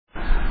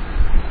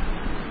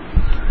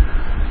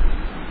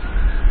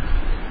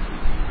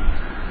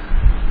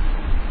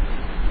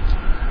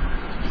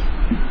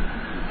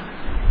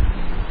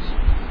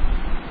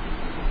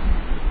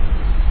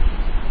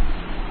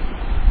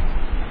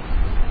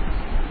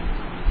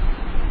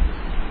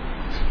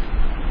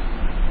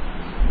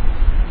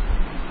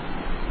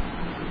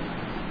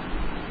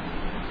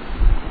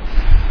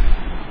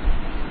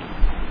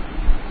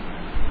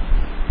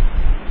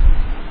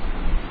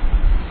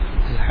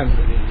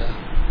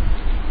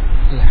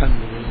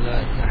الحمد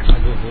لله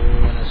نحمده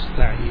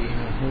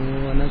ونستعينه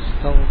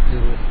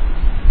ونستغفره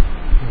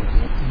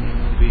ونؤمن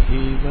به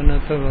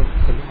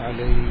ونتوكل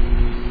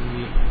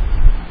عليه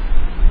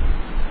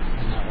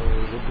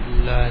ونعوذ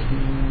بالله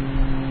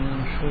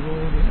من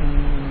شرور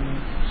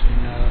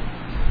أنفسنا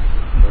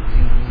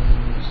ومن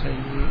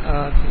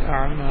سيئات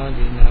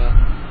أعمالنا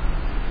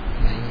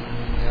من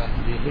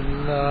يهده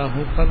الله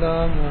فلا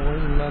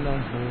مضل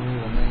له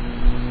ومن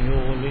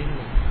يضلل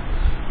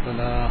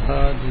فلا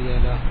هادي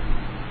له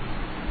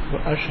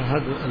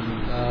وأشهد أن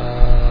لا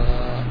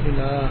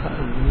إله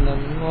إلا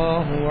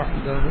الله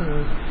وحده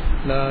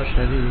لا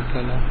شريك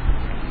له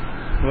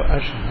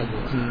وأشهد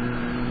أن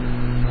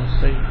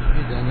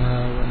سيدنا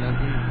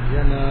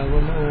ونبينا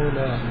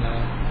ومولانا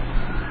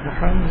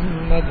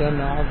محمدا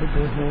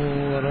عبده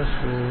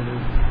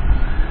ورسوله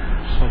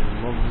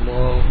صلى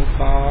الله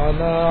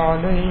تعالى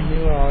عليه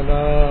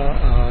وعلى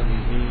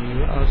آله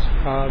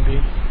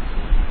وأصحابه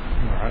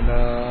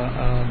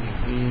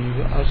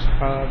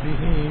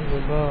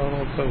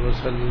وبارك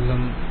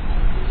وسلم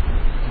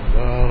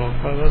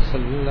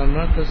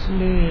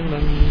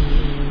تسليما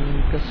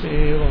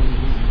كثيرا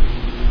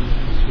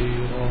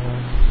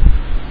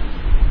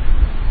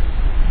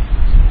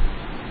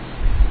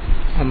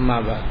أما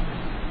بعد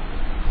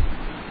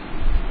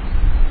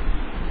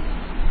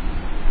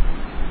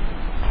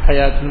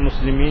حیات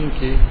المسلمین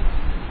کی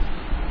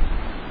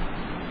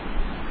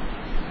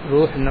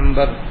روح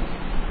نمبر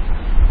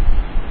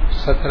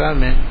 17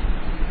 میں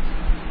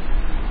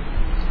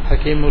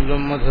حکیم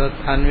الامت حضرت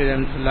تھانوی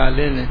رحمۃ اللہ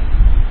علیہ نے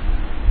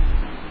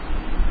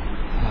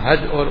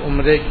حج اور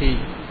عمرے کی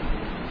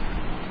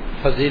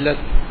فضیلت،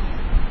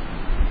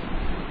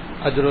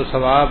 اجر و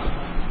ثواب،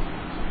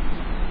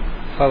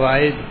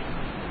 فوائد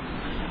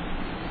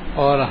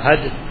اور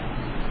حج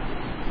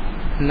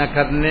نہ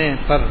کرنے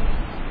پر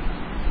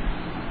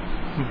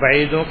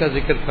وعیدوں کا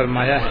ذکر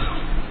فرمایا ہے۔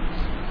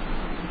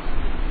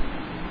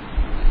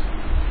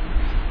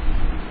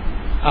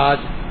 آج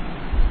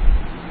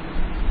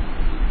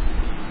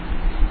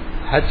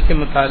حج کے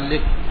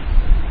متعلق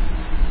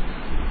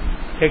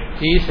ایک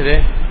تیسرے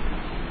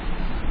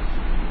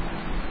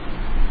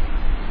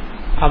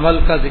عمل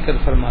کا ذکر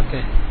فرماتے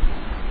ہیں،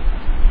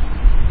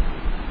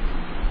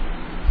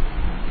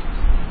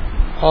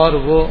 اور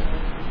وہ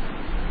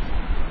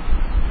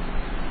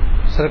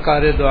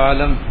سرکار دو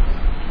عالم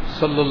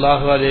صلی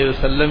اللہ علیہ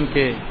وسلم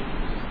کے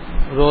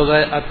روضہ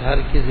اطہر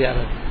کی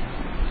زیارت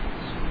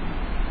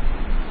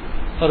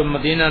اور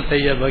مدینہ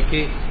طیبہ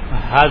کی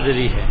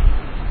حاضری ہے۔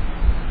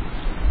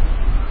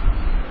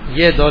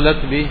 یہ دولت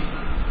بھی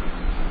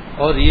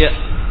اور یہ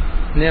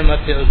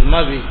نعمت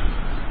عظمی بھی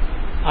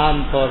عام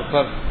طور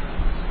پر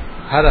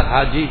ہر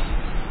حاجی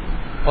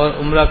اور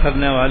عمرہ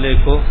کرنے والے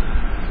کو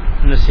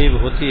نصیب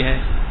ہوتی ہے۔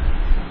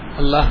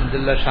 اللہ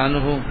جل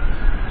شانہ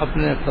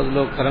اپنے فضل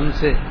و کرم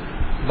سے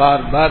بار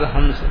بار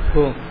ہم سب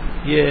کو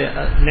یہ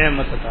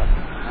نعمت عطا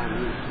فرمائے۔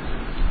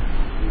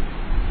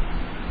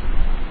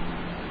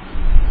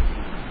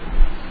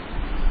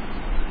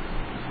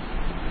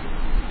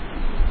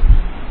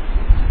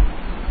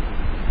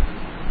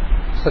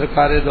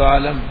 سرکار دو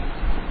عالم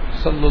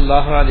صلی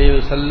اللہ علیہ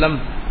وسلم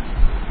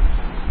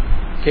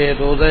کے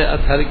روضہ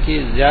اطہر کی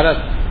زیارت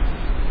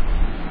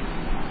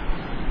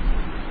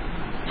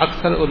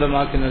اکثر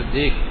علماء کے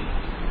نزدیک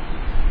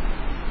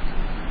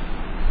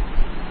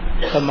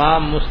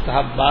تمام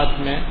مستحبات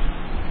میں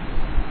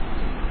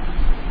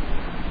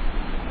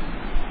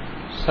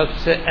سب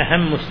سے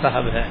اہم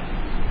مستحب ہے،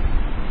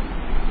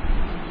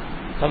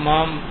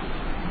 تمام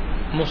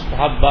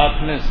مستحبات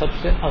میں سب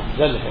سے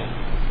افضل ہے۔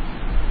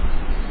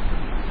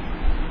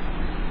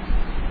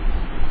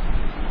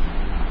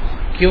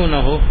 کیوں نہ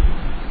ہو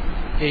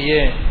کہ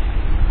یہ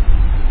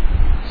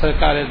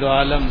سرکار دو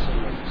عالم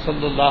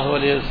صلی اللہ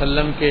علیہ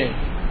وسلم کے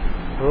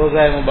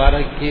روضہ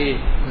مبارک کی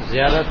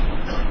زیارت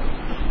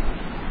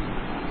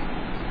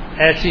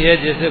ایسی ہے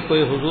جیسے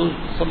کوئی حضور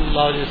صلی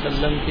اللہ علیہ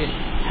وسلم کی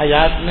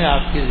حیات میں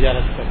آپ کی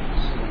زیارت کرے۔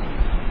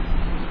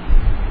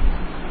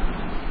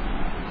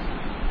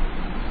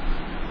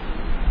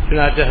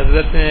 چنانچہ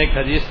حضرت نے ایک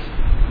حدیث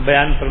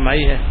بیان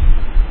فرمائی ہے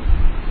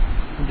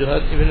جو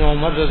حضرت ابن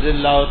عمر رضی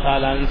اللہ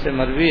تعالیٰ عنہ سے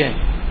مروی ہے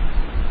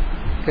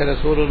کہ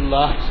رسول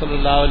اللہ صلی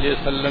اللہ علیہ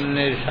وسلم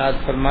نے ارشاد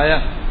فرمایا،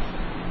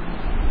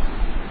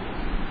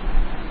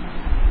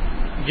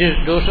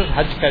 جو شخص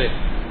حج کرے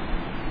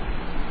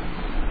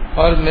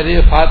اور میری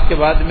وفات کے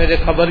بعد میرے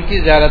قبر کی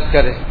زیارت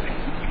کرے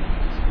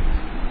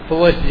تو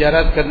وہ اس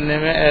زیارت کرنے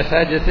میں ایسا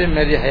ہے جیسے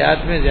میری حیات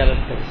میں زیارت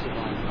کرے۔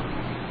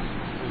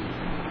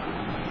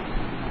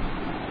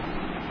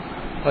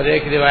 اور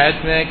ایک روایت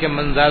میں ہے کہ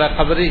من زار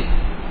قبری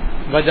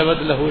وجبت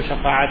لہو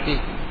شفاعتی،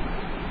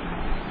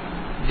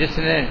 جس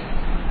نے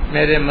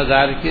میرے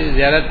مزار کی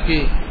زیارت کی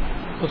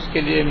اس کے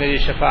لیے میری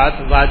شفاعت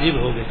واجب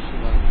ہو گئی۔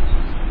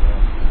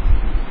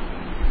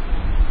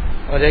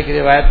 اور ایک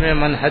روایت میں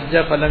من حج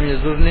فلم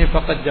یزرنی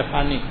فقط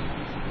جفانی،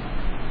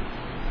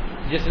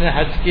 جس نے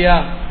حج کیا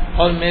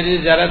اور میری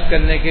زیارت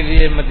کرنے کے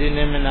لیے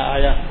مدینے میں نہ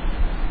آیا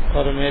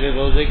اور میرے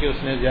روزے کی اس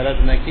نے زیارت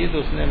نہ کی تو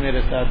اس نے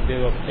میرے ساتھ بے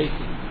وفائی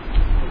کی۔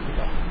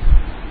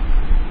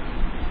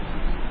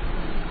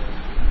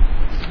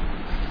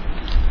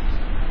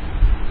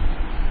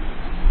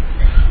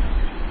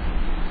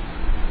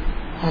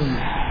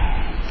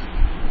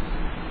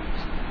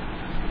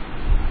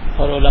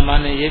 علماء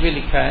نے یہ بھی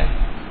لکھا ہے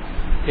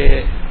کہ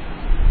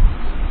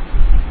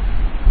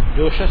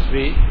جو شخص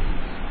بھی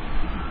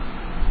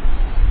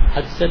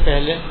حج سے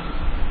پہلے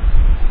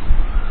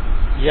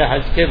یا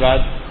حج کے بعد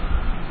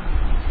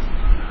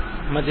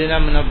مدینہ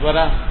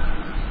منورہ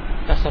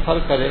کا سفر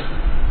کرے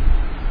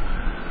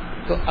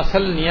تو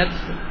اصل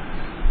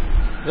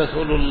نیت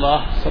رسول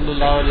اللہ صلی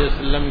اللہ علیہ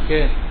وسلم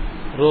کے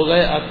روضہ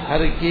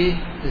اطہر کی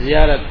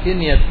زیارت کی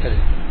نیت کرے.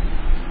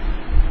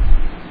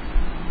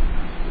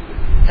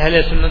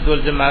 اہل سنت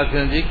والجماعت کے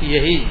نزدیک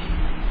یہی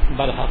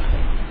برحق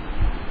ہے,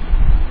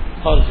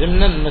 اور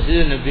ضمناً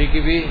مسجد نبی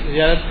کی بھی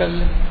زیارت کر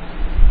لے.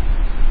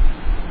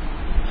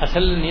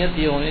 اصل نیت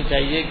یہ ہونی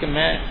چاہیے کہ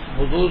میں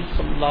حضور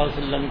صلی اللہ علیہ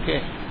وسلم کے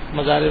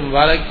مزار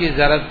مبارک کی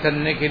زیارت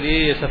کرنے کے لیے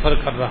یہ سفر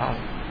کر رہا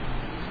ہوں,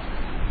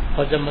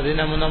 اور جب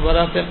مدینہ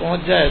منورہ پہ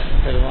پہنچ جائے تو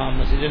پھر وہاں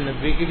مسجد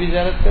نبی کی بھی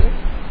زیارت کرے,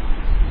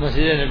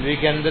 مسجد نبی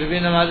کے اندر بھی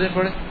نمازیں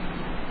پڑھے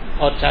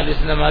اور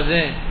 40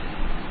 نمازیں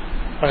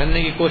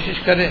پڑھنے کی کوشش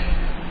کرے,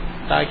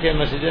 تاکہ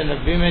مسجد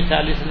نبی میں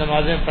 40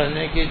 نمازیں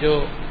پڑھنے کی جو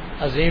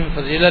عظیم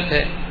فضیلت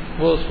ہے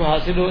وہ اس کو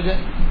حاصل ہو جائے.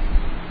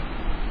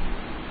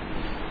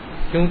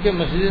 کیونکہ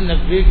مسجد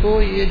نبی کو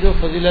یہ جو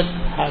فضیلت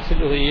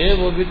حاصل ہوئی ہے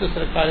وہ بھی تو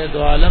سرکار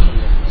دو عالم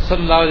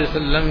صلی اللہ علیہ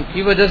وسلم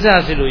کی وجہ سے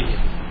حاصل ہوئی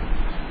ہے.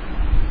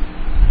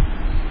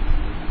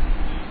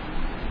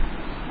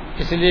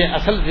 اس لیے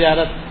اصل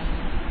زیارت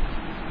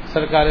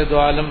سرکار دو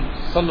عالم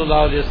صلی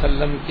اللہ علیہ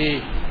وسلم کی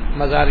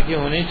مزار کی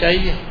ہونی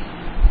چاہیے,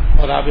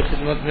 اور آپ کی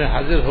خدمت میں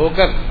حاضر ہو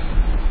کر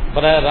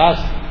براہ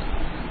راست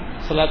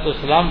صلاۃ و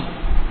سلام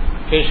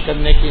پیش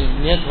کرنے کی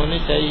نیت ہونی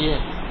چاہیے,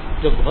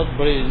 جو بہت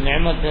بڑی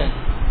نعمت ہے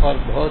اور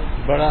بہت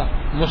بڑا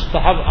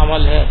مستحب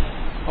عمل ہے,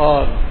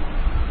 اور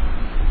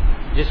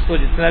جس کو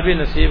جتنا بھی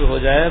نصیب ہو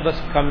جائے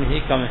بس کم ہی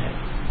کم ہے.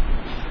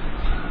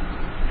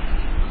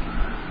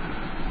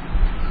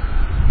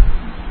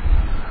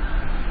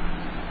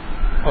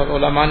 اور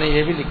علماء نے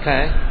یہ بھی لکھا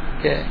ہے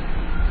کہ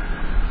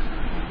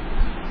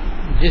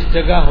جس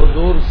جگہ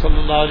حضور صلی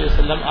اللہ علیہ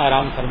وسلم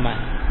آرام فرمائے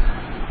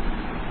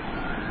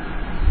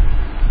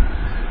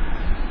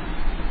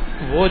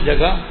وہ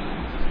جگہ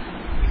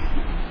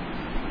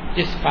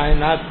اس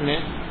کائنات میں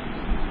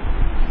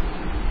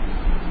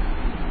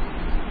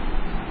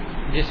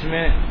جس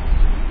میں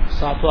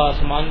 7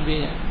 آسمان بھی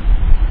ہیں,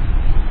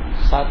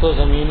 7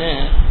 زمینیں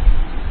ہیں,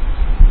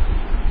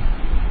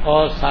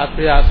 اور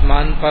 7ویں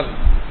آسمان پر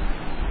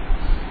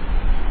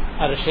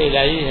عرش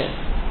الہی ہے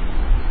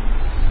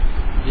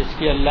جس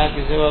کی اللہ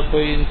کے سوا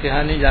کوئی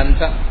انتہا نہیں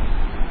جانتا.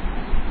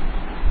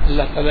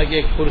 اللہ تعالیٰ کی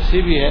ایک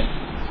کرسی بھی ہے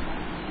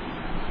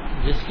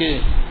جس کی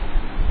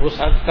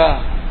وسعت کا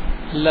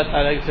اللہ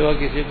تعالیٰ کے سوا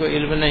کسی کو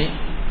علم نہیں.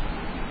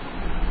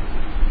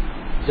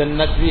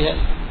 جنت بھی ہے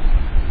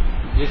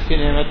جس کی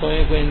نعمتوں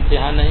میں کوئی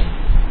انتہا نہیں.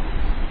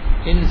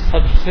 ان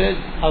سب سے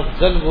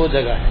افضل وہ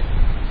جگہ ہے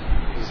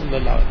صلی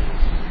اللہ علیہ وسلم,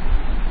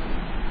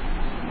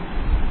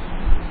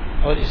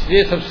 اور اس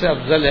لیے سب سے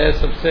افضل ہے,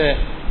 سب سے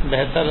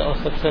بہتر اور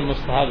سب سے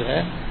مستحب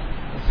ہے,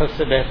 سب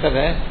سے بہتر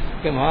ہے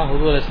کہ وہاں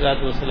حضور علیہ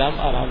الصلوۃ والسلام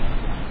آرام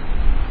کریں.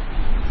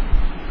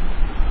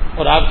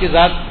 اور آپ کی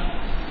ذات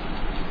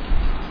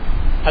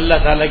اللہ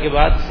تعالیٰ کے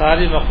بعد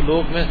ساری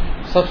مخلوق میں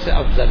سب سے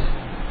افضل ہے.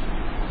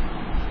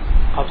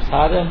 اب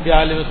سارے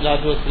انبیاء علیہ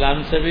الصلوۃ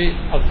والسلام سے بھی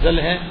افضل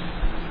ہیں,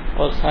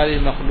 اور ساری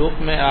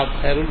مخلوق میں آپ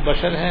خیر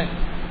البشر ہیں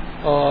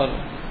اور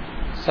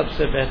سب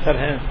سے بہتر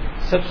ہیں,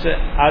 سب سے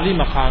عالی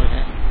مقام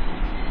ہیں.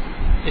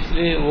 اس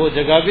لیے وہ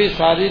جگہ بھی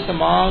ساری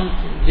تمام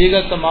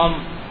دیگر تمام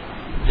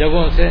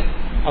جگہوں سے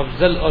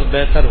افضل اور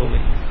بہتر ہو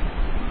گئی.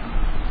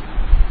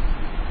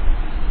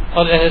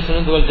 اور اہل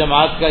سنت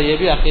والجماعت کا یہ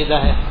بھی عقیدہ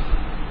ہے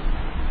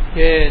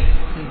کہ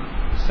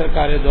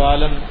سرکار دو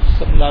عالم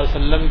صلی اللہ علیہ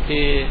وسلم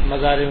کی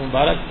مزار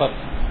مبارک پر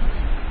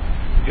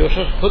جو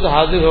شخص خود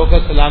حاضر ہو کر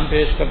سلام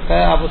پیش کرتا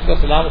ہے, آپ اس کا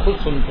سلام خود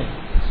سنتے ہیں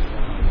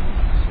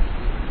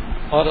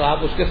اور آپ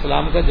اس کے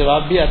سلام کا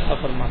جواب بھی عطا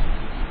فرماتے ہیں.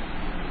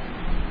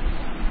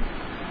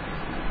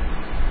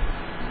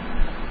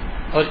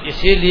 اور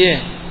اسی لیے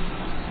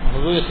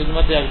حضور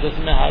خدمت اقدس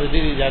میں حاضری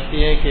دی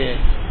جاتی ہے کہ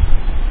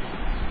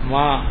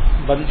وہاں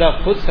بندہ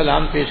خود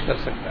سلام پیش کر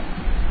سکتا ہے.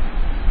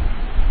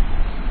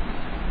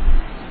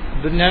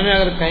 دنیا میں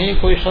اگر کہیں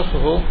کوئی شخص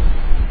ہو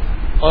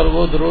اور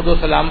وہ درود و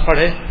سلام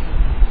پڑھے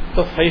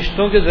تو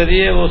فرشتوں کے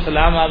ذریعے وہ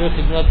سلام آپ کی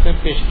خدمت میں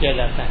پیش کیا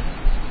جاتا ہے,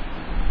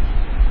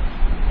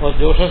 اور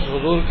جو شخص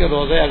حضور کے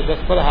روضہ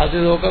اقدس پر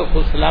حاضر ہو کر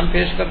خود سلام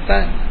پیش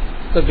کرتا ہے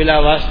تو بلا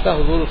واسطہ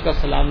حضور اس کا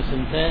سلام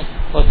سنتے ہیں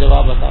اور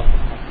جواب عطا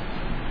فرماتے ہیں.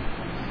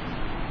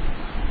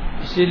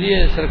 اسی لیے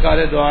سرکار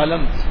دو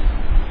عالم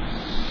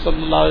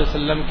صلی اللہ علیہ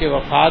وسلم کے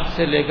وفات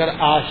سے لے کر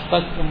آج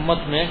تک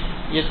امت میں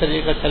یہ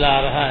طریقہ چلا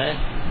آ رہا ہے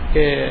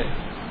کہ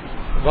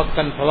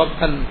وقتاً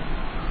فوقتاً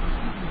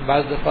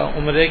بعض دفعہ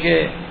عمرے کے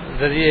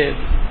ذریعے,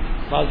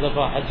 بعض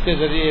دفعہ حج کے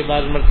ذریعے,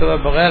 بعض مرتبہ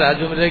بغیر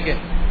حج عمرے کے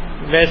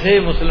ویسے ہی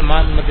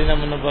مسلمان مدینہ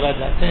منورہ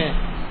جاتے ہیں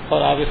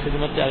اور آپ کی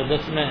خدمت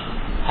اقدس میں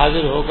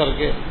حاضر ہو کر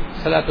کے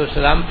صلاۃ و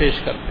سلام پیش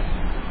کرتے ہیں,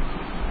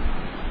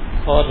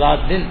 اور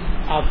رات دن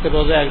آپ کے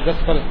روضہ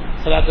اقدس پر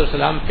صلاۃ و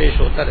سلام پیش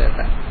ہوتا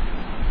رہتا ہے.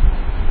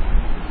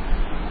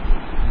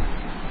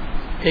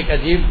 ایک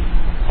عجیب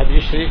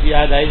حدیث شریف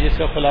یاد آئی جس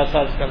کا خلاصہ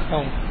عرض کرتا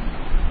ہوں.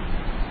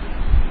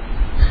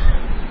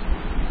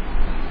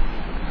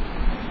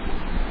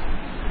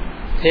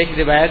 ایک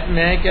روایت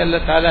میں ہے کہ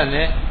اللہ تعالیٰ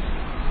نے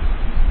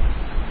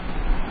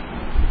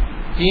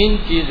 3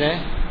 چیزیں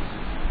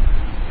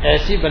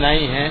ایسی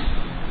بنائی ہیں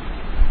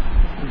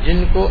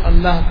جن کو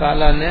اللہ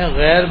تعالیٰ نے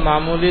غیر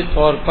معمولی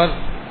طور پر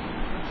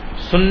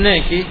سننے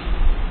کی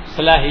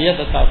صلاحیت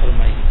عطا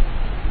فرمائی.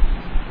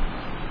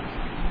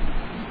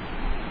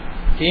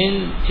 3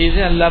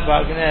 چیزیں اللہ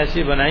پاک نے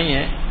ایسی بنائی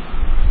ہیں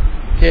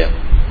کہ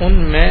ان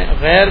میں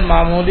غیر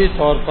معمولی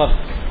طور پر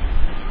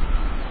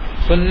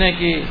سننے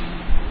کی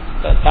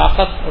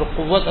طاقت اور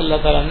قوت اللہ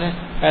تعالیٰ نے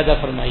پیدا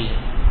فرمائی ہے.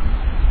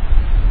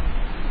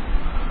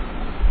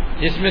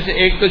 جس میں سے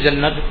ایک تو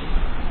جنت.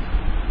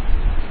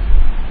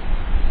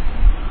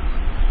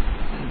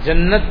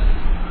 جنت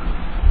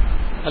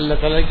اللہ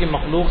تعالیٰ کی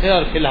مخلوق ہے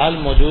اور فی الحال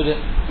موجود ہے،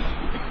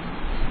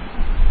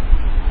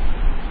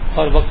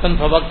 اور وقتاً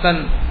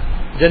فوقتاً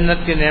جنت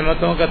کی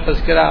نعمتوں کا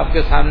تذکرہ آپ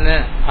کے سامنے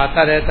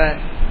آتا رہتا ہے.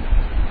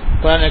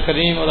 قرآن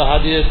کریم اور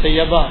احادیث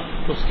طیبہ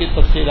اس کی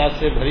تفصیلات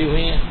سے بھری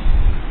ہوئی ہیں.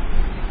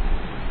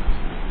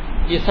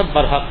 یہ سب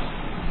برحق،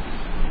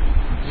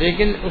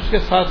 لیکن اس کے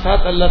ساتھ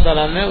ساتھ اللہ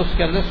تعالیٰ نے اس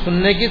کے اندر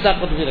سننے کی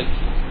طاقت بھی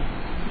رکھی،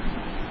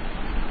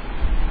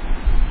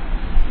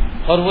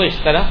 اور وہ اس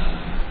طرح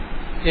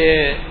کہ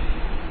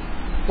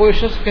کوئی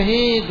شخص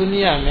کہیں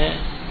دنیا میں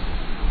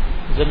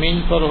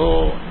زمین پر ہو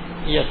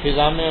یا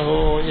فضا میں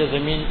ہو یا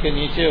زمین کے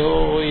نیچے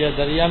ہو یا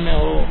دریا میں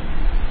ہو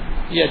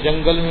یا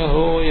جنگل میں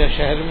ہو یا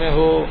شہر میں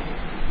ہو،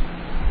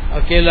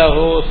 اکیلا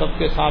ہو، سب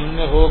کے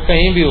سامنے ہو،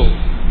 کہیں بھی ہو،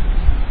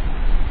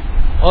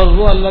 اور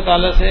وہ اللہ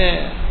تعالیٰ سے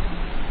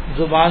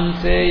زبان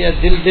سے یا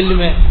دل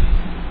میں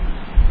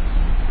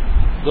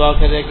دعا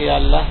کرے کہ یا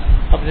اللہ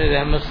اپنے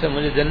رحمت سے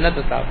مجھے جنت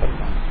عطا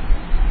فرما،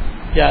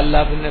 یا اللہ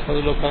اپنے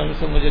فضل و کرم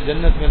سے مجھے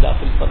جنت میں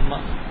داخل فرما،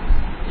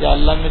 یا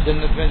اللہ میں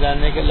جنت میں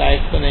جانے کے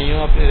لائق تو نہیں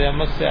ہوں، اپنی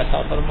رحمت سے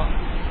عطا فرما.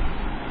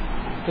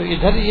 تو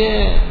ادھر یہ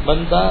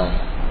بندہ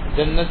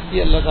جنت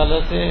کی اللہ تعالیٰ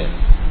سے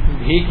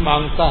بھیک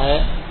مانگتا ہے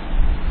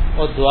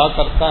اور دعا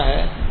کرتا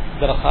ہے،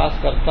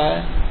 درخواست کرتا ہے،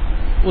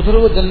 ادھر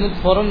وہ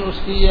جنت فوراً اس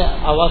کی یہ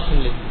آواز سن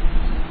لیتی،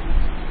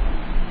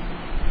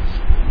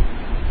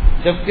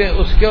 جبکہ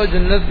اس کے اور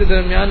جنت کے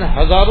درمیان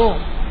ہزاروں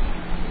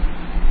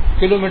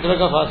کلومیٹر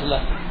کا فاصلہ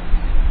ہے،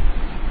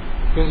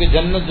 کیونکہ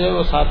جنت جو ہے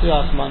وہ 7ویں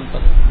آسمان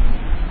پر ہے،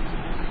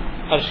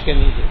 عرش کے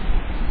نیچے.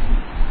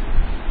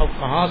 اب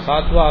کہاں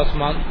 7واں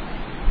آسمان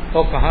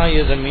اور کہاں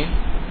یہ زمین؟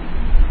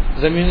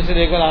 زمین سے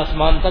لے کر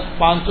آسمان تک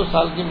 500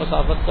 سال کی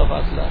مسافت کا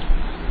فاصلہ ہے.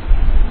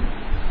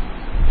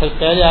 پھر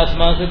پہلے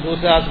آسمان سے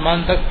دوسرے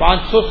آسمان تک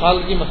 500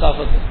 سال کی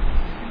مسافت ہے.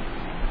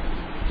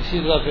 اسی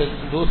طرح پھر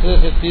دوسرے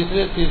سے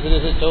تیسرے، تیسرے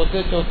سے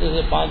چوتھے، چوتھے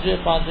سے پانچویں،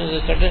 پانچویں سے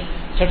چھٹے،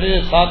 چھٹے سے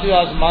 7ویں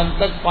آسمان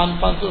تک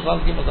 500 سال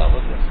کی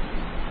مسافت ہے.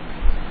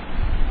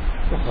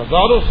 تو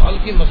ہزاروں سال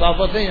کی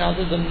مسافت ہے یہاں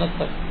سے جنت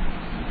تک.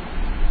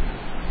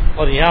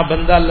 اور یہاں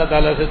بندہ اللہ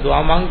تعالیٰ سے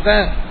دعا مانگتا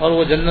ہے اور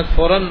وہ جنت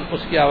فوراً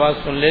اس کی آواز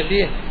سن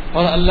لیتی ہے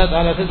اور اللہ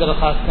تعالیٰ سے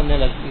درخواست کرنے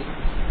لگتی ہے،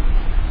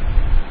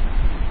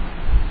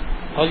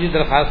 اور یہ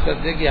درخواست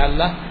کرتے ہیں کہ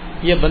اللہ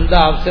یہ بندہ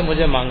آپ سے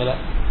مجھے مانگ رہا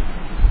ہے،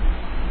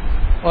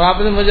 اور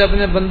آپ نے مجھے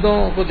اپنے بندوں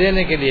کو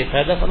دینے کے لیے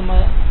پیدا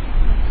فرمایا،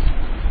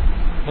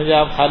 مجھے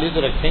آپ خالی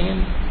تو رکھیں گے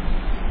نہیں،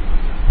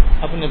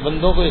 اپنے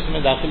بندوں کو اس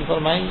میں داخل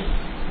فرمائیں گے.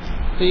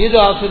 تو یہ جو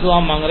آپ سے دعا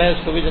مانگ رہا ہے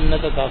اس کو بھی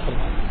جنت عطا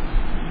فرمائیں.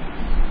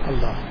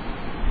 اللہ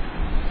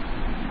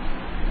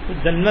تو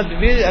جنت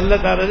بھی اللہ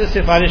تعالیٰ سے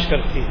سفارش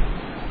کرتی ہے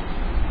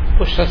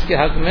اس شخص کے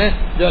حق میں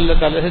جو اللہ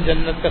تعالیٰ سے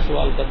جنت کا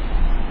سوال کرتا ہے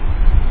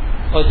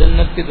اور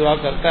جنت کی دعا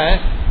کرتا ہے.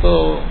 تو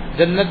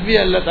جنت بھی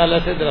اللہ تعالیٰ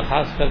سے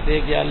درخواست کرتی ہے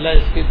کہ اللہ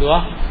اس کی دعا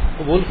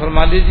قبول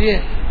فرما لیجیے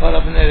اور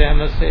اپنے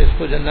رحمت سے اس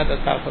کو جنت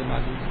عطا فرما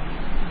دیجیے.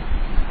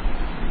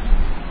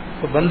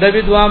 تو بندہ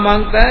بھی دعا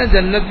مانگتا ہے،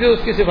 جنت بھی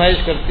اس کی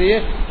سفارش کرتی ہے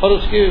اور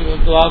اس کی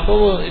دعا کو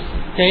وہ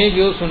کہیں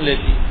بھی وہ سن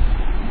لیتی ہے.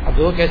 اب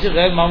وہ کیسی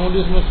غیر معمولی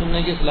اس میں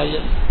سننے کی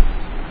صلاحیت.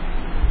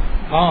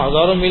 ہاں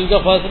ہزاروں میل کا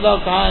فاصلہ،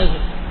 کہاں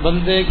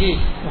بندے کی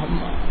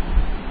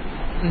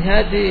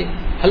نہایت ہی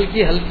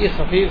ہلکی ہلکی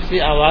خفیف سی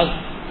آواز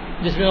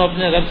جس میں وہ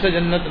اپنے رب سے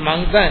جنت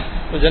مانگتا ہے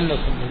تو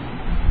جنت سن لیتی ہے.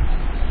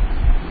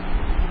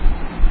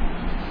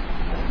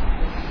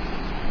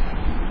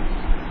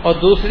 اور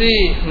دوسری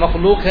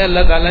مخلوق ہے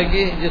اللہ تعالیٰ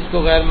کی جس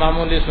کو غیر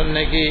معمولی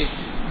سننے کی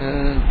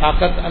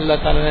طاقت اللہ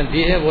تعالیٰ نے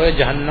دی ہے، وہ ہے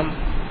جہنم.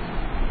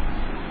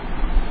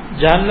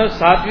 جہنم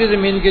 7ویں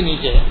زمین کے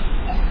نیچے ہے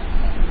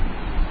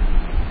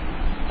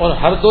اور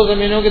ہر 2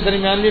 زمینوں کے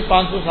درمیان بھی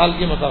 500 سال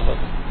کی مسافت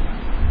ہے.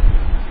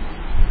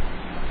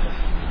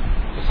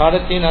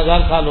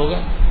 3,500 سال ہو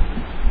گئے.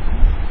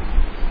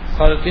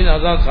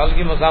 3,500 سال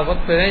کی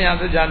مسافت پہ ہے یہاں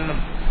سے جہنم.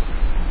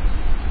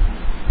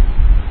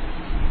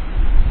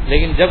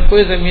 لیکن جب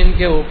کوئی زمین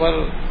کے اوپر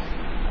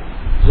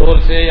زور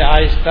سے یا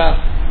آہستہ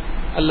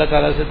اللہ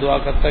تعالیٰ سے دعا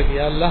کرتا کہ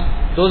یا اللہ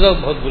دوزخ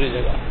بہت بری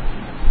جگہ ہے،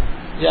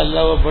 یا اللہ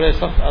وہ بڑے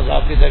سخت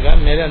عذاب کی جگہ،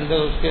 میرے اندر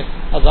اس کے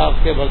عذاب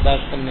کے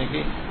برداشت کرنے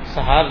کی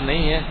سہار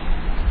نہیں ہے،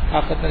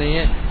 طاقت نہیں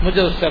ہے،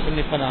 مجھے اس سے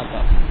اپنی پناہ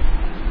پا.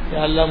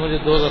 یا اللہ مجھے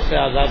دوزخ سے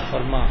آزاد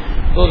فرما،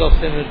 دوزخ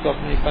سے مجھ کو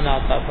اپنی پناہ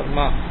عطا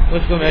فرما،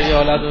 مجھ کو میری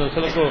اولاد و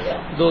نسل کو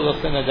دوزخ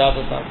سے نجات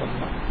عطا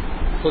فرما،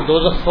 تو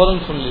دوزخ فوراً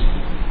سن لیتی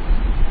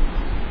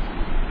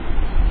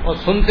اور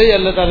سنتے ہی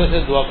اللہ تعالیٰ سے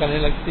دعا کرنے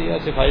لگتی ہے،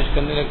 سفارش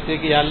کرنے لگتی ہے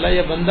کہ یا اللہ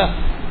یہ بندہ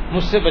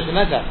مجھ سے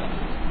بچنا چاہتا ہے،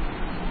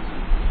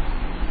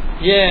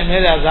 یہ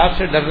میرے عذاب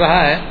سے ڈر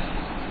رہا ہے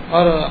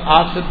اور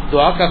آپ سے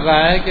دعا کر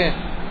رہا ہے کہ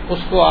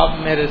اس کو آپ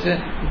میرے سے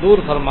دور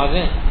فرما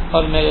دیں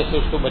اور میرے سے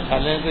اس کو بچا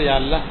لیں، تو یا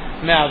اللہ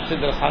میں آپ سے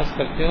درخواست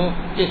کرتی ہوں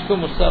کہ اس کو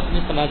مجھ سے اپنی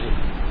پناہ دے،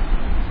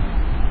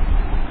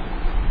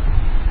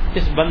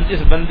 اس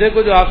بندے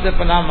کو جو آپ سے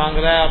پناہ مانگ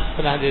رہا ہے آپ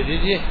پناہ دے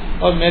دیجیے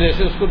اور میرے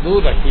سے اس کو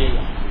دور رکھیے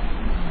گا۔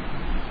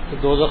 تو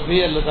دوزخ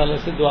بھی اللہ تعالیٰ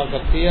سے دعا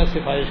کرتی ہے،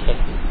 سفارش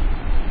کرتی ہے۔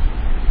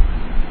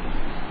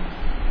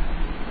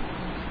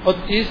 اور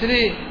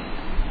تیسری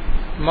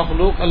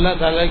مخلوق اللہ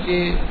تعالیٰ کی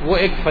وہ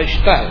ایک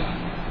فرشتہ ہے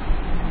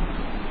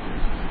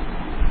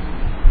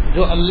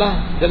جو اللہ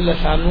جل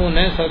شانہ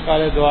نے سرکار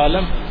دو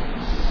عالم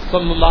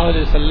صلی اللہ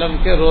علیہ وسلم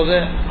کے روزے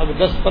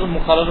اقدس پر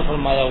مقرر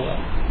فرمایا ہوا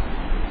ہے۔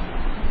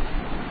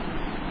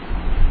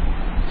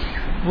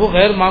 وہ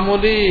غیر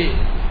معمولی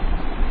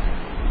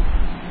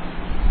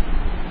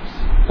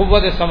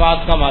قوت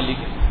سماعت کا مالک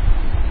ہے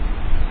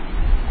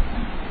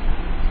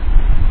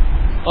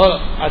اور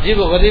عجیب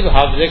و غریب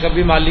حافظے کا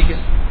بھی مالک ہے۔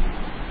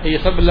 یہ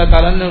سب اللہ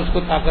تعالیٰ نے اس کو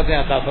طاقتیں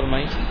عطا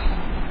فرمائی۔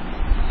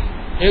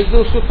 ایک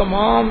تو اس کو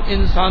تمام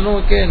انسانوں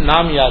کے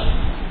نام یاد ہیں،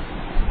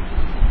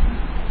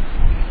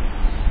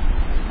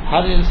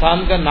 ہر انسان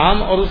کا نام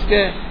اور اس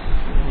کے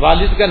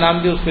والد کا نام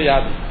بھی اس کو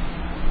یاد ہے،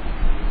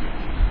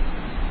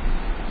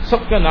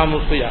 سب کا نام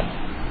اس کو یاد ہے،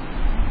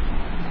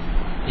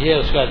 یہ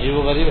اس کا عجیب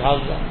و غریب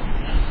حافظہ ہے۔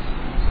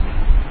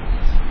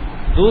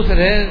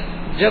 دوسرے،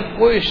 جب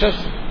کوئی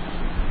شخص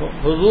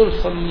حضور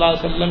صلی اللہ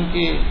علیہ وسلم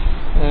کی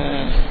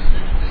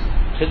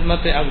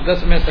خدمت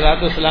اقدس میں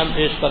صلاۃ و سلام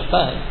پیش کرتا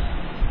ہے،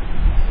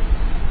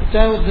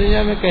 چاہے وہ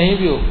دنیا میں کہیں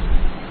بھی ہو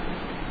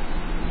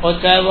اور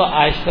چاہے وہ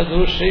آہستہ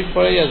درود شریف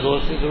پڑھے یا زور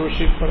سے درود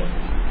شریف پڑھے،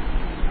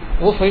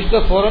 وہ فرشتہ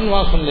فوراً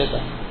وہاں سن لیتا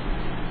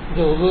ہے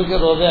جو حضور کے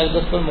روضہ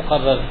اقدس پر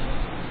مقرر ہے،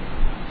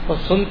 اور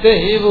سنتے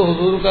ہی وہ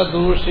حضور کا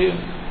درود شریف،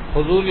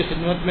 حضور کی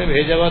خدمت میں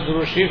بھیجا ہوا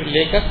درود شریف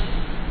لے کر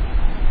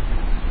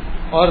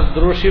اور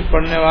درود شریف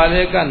پڑھنے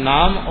والے کا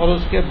نام اور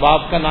اس کے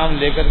باپ کا نام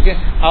لے کر کے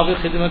آپ کی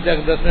خدمت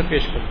اقدس میں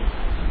پیش کرتے ہیں۔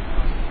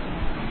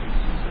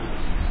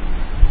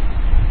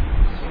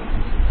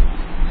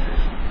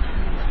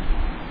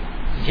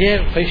 یہ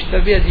فرشتہ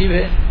بھی عجیب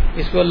ہے،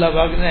 اس کو اللہ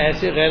پاک نے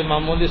ایسی غیر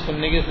معمولی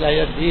سننے کی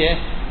صلاحیت دی ہے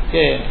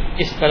کہ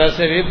اس طرح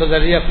سے بھی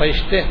بذریعہ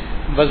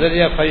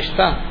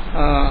فرشتہ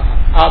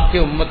آپ کے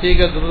امتی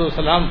کا درود و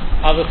سلام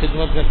آپ کی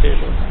خدمت میں پیش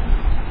ہوتا ہے۔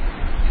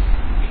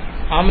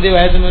 عام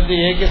روایت میں تو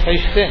یہ ہے کہ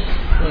فرشتے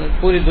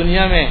پوری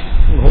دنیا میں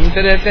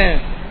گھومتے رہتے ہیں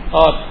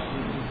اور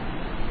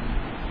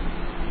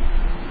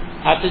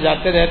آتے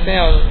جاتے رہتے ہیں،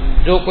 اور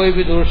جو کوئی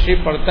بھی درود شریف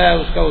پڑھتا ہے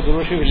اس کا وہ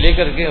درود شریف لے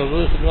کر کے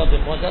حضور کی خدمت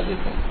میں پہنچا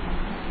دیتے ہیں۔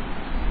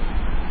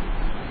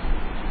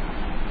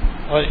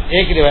 اور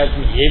ایک روایت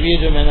میں یہ بھی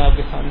ہے جو میں نے آپ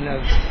کے سامنے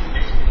عرض کی۔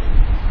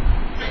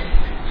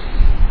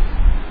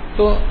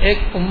 تو ایک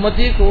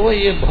امتی کو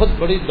یہ بہت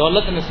بڑی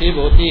دولت نصیب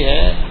ہوتی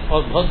ہے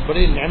اور بہت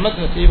بڑی نعمت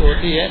نصیب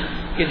ہوتی ہے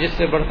کہ جس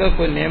سے بڑھ کر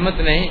کوئی نعمت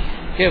نہیں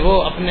کہ وہ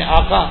اپنے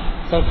آقا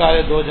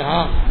سرکار دو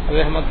جہاں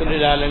رحمت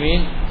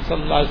للعالمین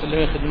صلی اللہ علیہ وسلم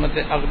کی خدمت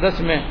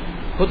اقدس میں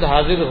خود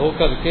حاضر ہو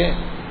کر کے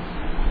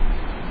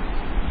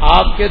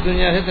آپ کے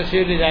دنیا سے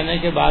تشریف لے جانے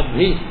کے بعد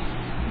بھی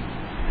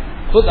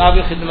خود آپ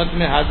کی خدمت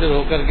میں حاضر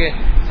ہو کر کے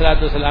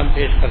صلاۃ و سلام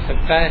پیش کر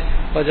سکتا ہے،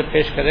 اور جب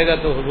پیش کرے گا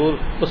تو حضور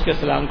اس کے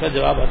سلام کا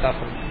جواب عطا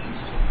فرمائے گا۔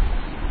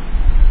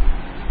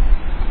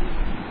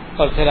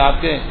 اور پھر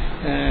آپ کے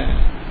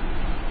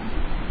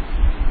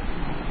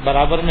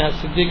برابر میں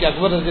صدیق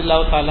اکبر رضی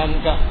اللہ تعالیٰ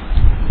عنہ کا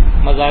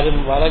مزار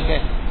مبارک ہے،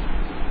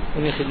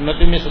 ان کی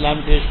خدمت میں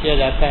سلام پیش کیا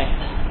جاتا ہے۔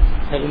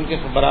 پھر ان کے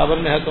برابر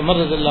میں حضرت عمر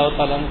رضی اللہ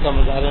تعالیٰ عنہ کا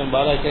مزار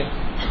مبارک ہے،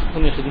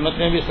 ان کی خدمت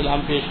میں بھی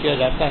سلام پیش کیا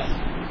جاتا ہے۔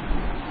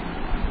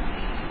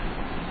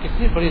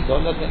 کتنی بڑی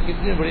دولت ہے،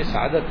 کتنی بڑی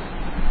سعادت ہے۔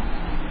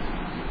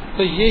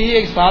 تو یہی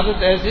ایک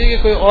سعادت ایسی کہ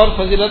کوئی اور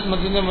فضیلت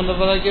مدینہ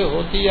منورہ کی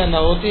ہوتی یا نہ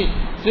ہوتی،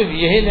 صرف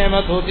یہی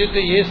نعمت ہوتی تو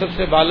یہ سب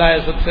سے بالا ہے،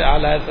 سب سے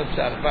اعلیٰ ہے، سب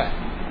سے عرفہ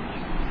ہے۔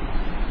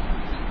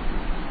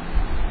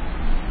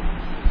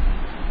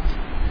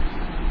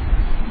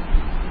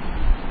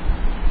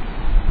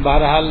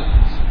 بہرحال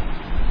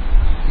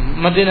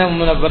مدینہ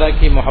منورہ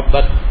کی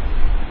محبت،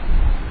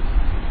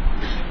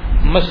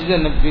 مسجد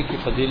نبوی کی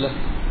فضیلت،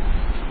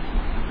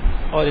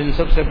 اور ان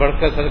سب سے بڑھ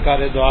کر سرکار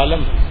دو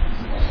عالم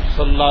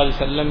صلی اللہ علیہ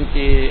وسلم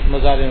کی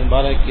مزار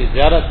مبارک کی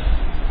زیارت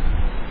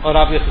اور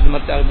آپ کی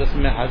خدمت اقدس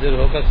میں حاضر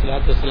ہو کر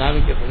صلاۃ و سلام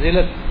کی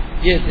فضیلت،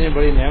 یہ اتنی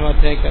بڑی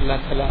نعمت ہے کہ اللہ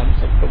تعالی ہم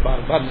سب کو بار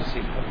بار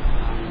نصیب کرے۔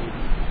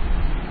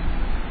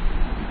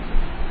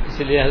 اس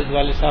لیے حضرت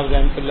والد صاحب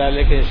رحمۃ اللہ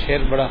علیہ کے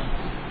شعر بڑا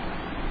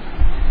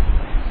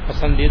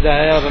پسندیدہ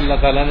ہے اور اللہ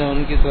تعالیٰ نے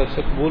ان کی طرف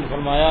سے قبول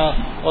فرمایا،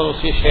 اور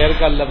اسی شعر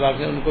کا اللہ پاک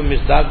نے ان کو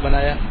مصداق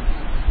بنایا۔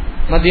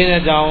 مدینے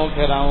جاؤں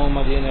پھر آؤں،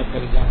 مدینے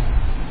پھر جاؤں،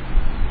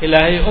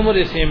 الہی عمر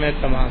اسی میں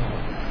تمام ہو۔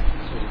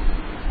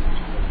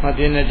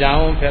 مدینے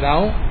جاؤں پھر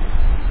آؤں،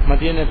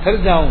 مدینے پھر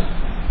جاؤں،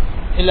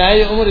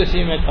 الہی عمر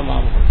اسی میں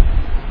تمام ہو.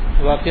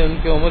 واقعی ان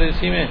کی عمر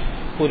اسی میں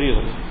پوری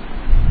ہو گئی.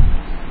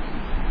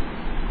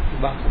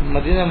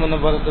 مدینہ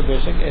منورہ تو بے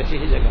شک ایسی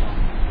ہی جگہ ہے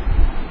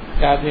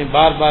کہ آدمی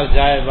بار بار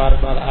جائے، بار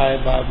بار آئے،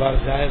 بار بار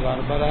جائے، بار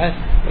بار آئے،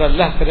 اور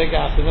اللہ کرے کہ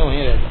آخر میں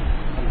وہیں رہ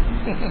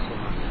جائے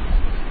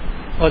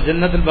اور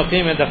جنت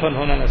البقیع میں دفن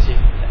ہونا نصیب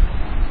ہے.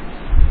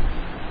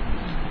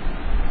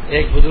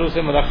 ایک بزرگ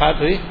سے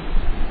ملاقات ہوئی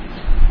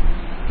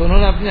تو انہوں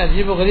نے اپنی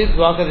عجیب و غریب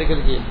دعا کا ذکر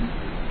کیا.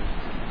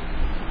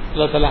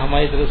 اللہ تعالیٰ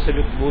ہماری طرف سے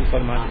بھی قبول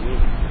فرمائے.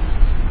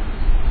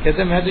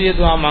 کہتے میں تو یہ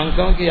دعا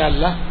مانگتا ہوں کہ یا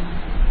اللہ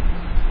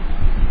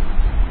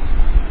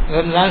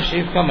رمضان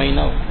شریف کا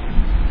مہینہ ہو،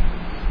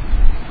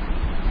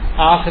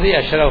 آخری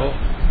عشرہ ہو،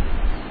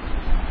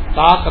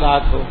 طاق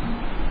رات ہو،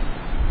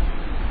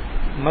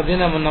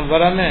 مدینہ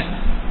منورہ میں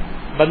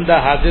بندہ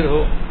حاضر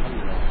ہو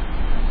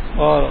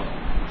اور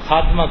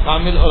خاتمہ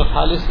کامل اور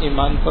خالص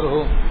ایمان پر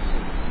ہو،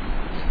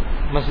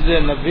 مسجد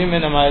نبوی میں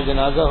نماز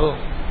جنازہ ہو،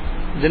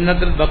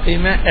 جنت البقیع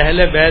میں اہل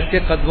بیت کے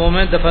قدموں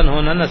میں دفن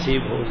ہونا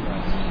نصیب ہو.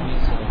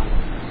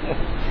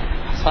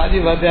 ساری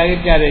باتیں آگے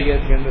کیا رہ گئی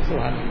اس کے اندر.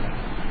 سبحان اللہ،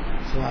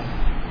 سبحان اللہ.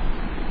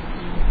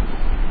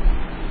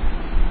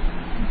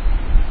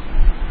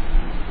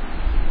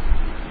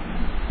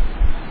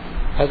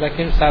 حضرت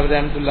حکیم صاحب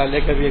رحمۃ اللہ علیہ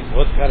کا بھی ایک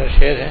بہت پیارا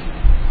شعر ہے.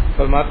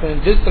 فرماتے ہیں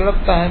دل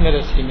تڑپتا ہے میرے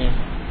سینے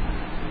میں،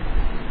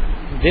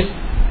 دل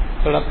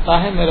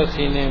تڑپتا ہے میرے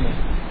سینے میں،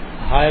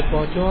 ہائے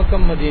پہنچوں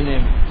کم مدینے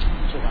میں.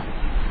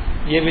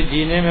 یہ بھی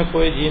جینے میں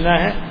کوئی جینا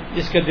ہے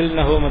جس کے دل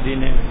نہ ہو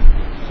مدینے میں.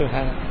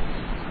 سبحان اللہ.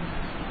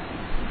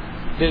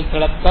 دل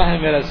تڑپتا ہے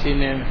میرا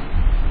سینے میں،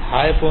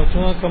 ہائے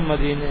پہنچوں کم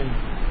مدینے میں.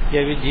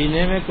 یہ بھی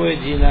جینے میں کوئی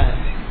جینا ہے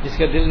جس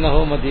کا دل نہ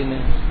ہو مدینے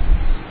میں.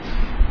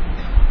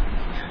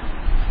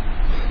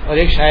 اور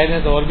ایک شاعر نے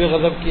تو اور بھی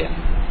غضب کیا،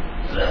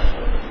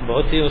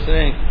 بہت ہی اس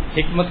نے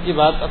حکمت کی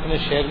بات اپنے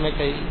شعر میں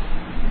کہی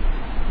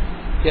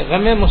کہ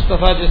غم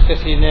مصطفیٰ جس کے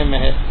سینے میں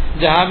ہے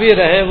جہاں بھی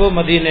رہے وہ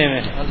مدینے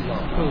میں ہے.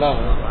 اللہ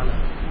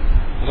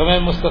غم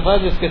مصطفیٰ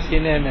جس کے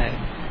سینے میں ہے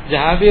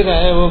جہاں بھی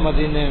رہے وہ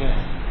مدینے میں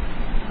ہے.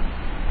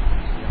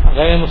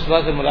 غم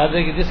مصطفیٰ سے مراد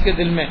ہے کہ جس کے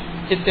دل میں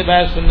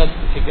اتباع سنت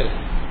کی فکر ہے،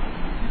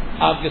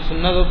 آپ کی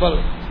سنتوں پر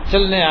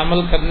چلنے،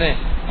 عمل کرنے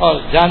اور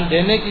جان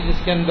دینے کی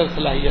جس کے اندر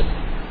صلاحیت ہے.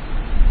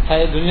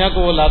 ساری دنیا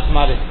کو وہ لات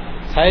مارے،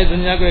 ساری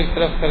دنیا کو ایک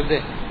طرف کر دے،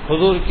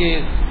 حضور کی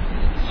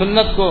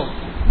سنت کو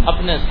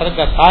اپنے سر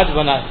کا تاج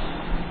بنائے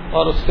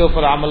اور اس کے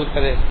اوپر عمل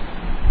کرے،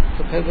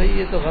 تو پھر بھائی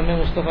یہ تو غم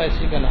مصطفیٰ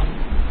اسی کا نام ہے.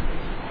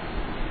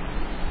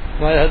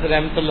 ہمارے حضرت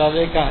رحمۃ اللہ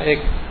علیہ کا ایک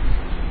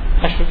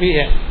کشف بھی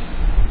ہے.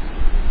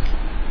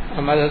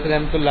 ہمارے حضرت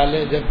رحمۃ اللہ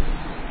علیہ جب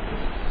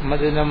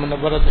مدینہ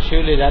منورہ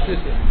تشریف لے جاتے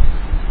تھے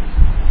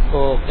تو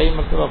کئی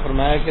مرتبہ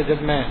فرمایا کہ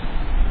جب میں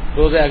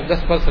روزہ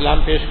اقدس پر سلام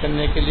پیش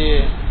کرنے کے لیے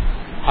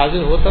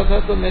حاضر ہوتا تھا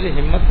تو میری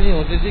ہمت نہیں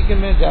ہوتی تھی کہ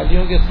میں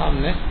جالیوں کے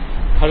سامنے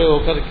کھڑے ہو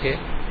کر کے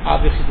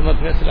آپ کی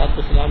خدمت میں صلاۃ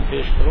و سلام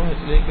پیش کروں،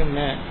 اس لیے کہ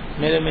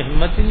میرے میں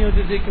ہمت ہی نہیں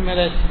ہوتی تھی کہ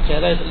میرا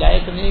چہرہ اس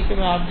لائق نہیں کہ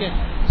میں آپ کے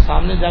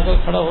سامنے جا کر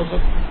کھڑا ہو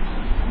سکوں.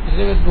 اس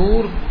لیے میں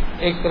دور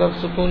ایک طرف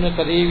ستون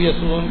قریب یا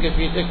ستون کے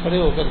پیچھے کھڑے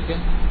ہو کر کے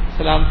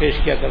سلام پیش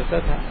کیا کرتا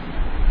تھا.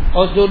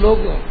 اور جو لوگ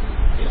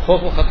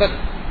خوف و خطر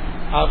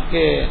آپ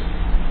کے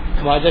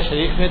خواجہ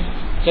شریف میں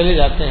چلے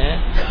جاتے ہیں،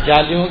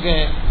 جالیوں کے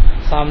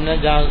سامنے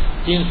جہاں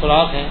 3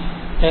 سوراخ ہیں،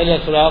 پہلے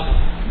سوراخ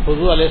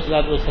حضور علیہ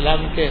الصلوۃ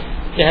والسلام کے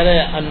چہرے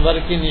انور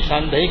کی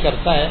نشاندہی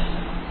کرتا ہے،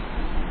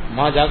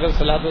 وہاں جا کر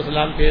صلاۃ و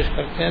سلام پیش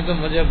کرتے ہیں تو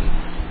مجھے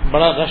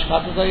بڑا رشک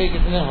آتا تھا کہ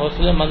کتنے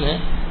حوصلے مند ہیں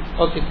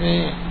اور کتنی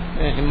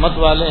ہمت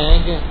والے ہیں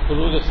کہ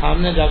حضور کے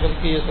سامنے جا کر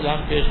کے یہ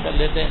سلام پیش کر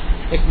لیتے ہیں.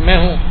 ایک میں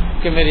ہوں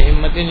کہ میری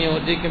ہمت ہی نہیں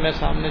ہوتی کہ میں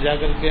سامنے جا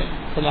کر کے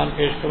سلام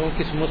پیش کروں،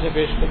 کس منہ سے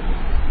پیش کروں.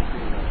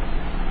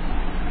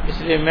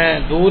 اس لیے میں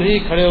دور ہی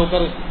کھڑے ہو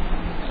کر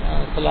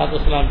صلاۃ و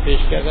سلام پیش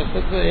کیا کرتا.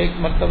 تو ایک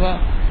مرتبہ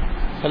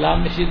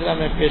سلام اسی طرح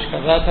میں پیش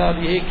کر رہا تھا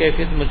اور یہی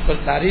کیفیت مجھ پر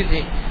طاری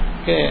تھی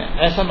کہ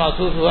ایسا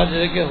محسوس ہوا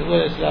جیسے کہ حضور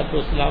علیہ الصلوۃ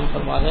والسلام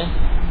فرما رہے ہیں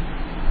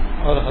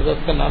اور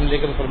حضرت کا نام لے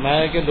کر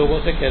فرمایا کہ لوگوں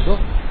سے کہہ دو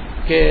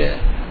کہ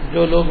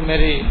جو لوگ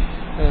میری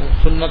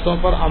سنتوں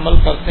پر عمل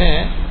کرتے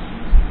ہیں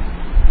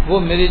وہ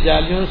میری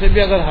جالیوں سے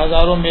بھی اگر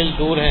ہزاروں میل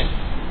دور ہیں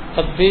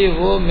تب بھی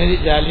وہ میری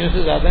جالیوں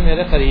سے زیادہ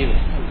میرے قریب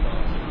ہیں،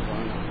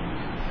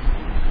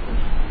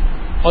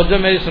 اور جو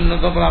میری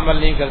سنتوں پر عمل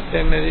نہیں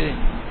کرتے، میری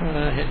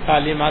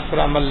تعلیمات پر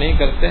عمل نہیں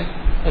کرتے،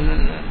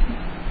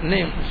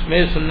 نہیں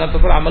میری سنتوں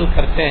پر عمل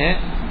کرتے ہیں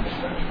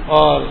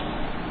اور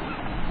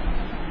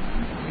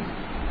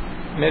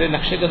میرے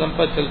نقش قدم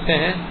پر چلتے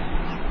ہیں،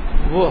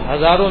 وہ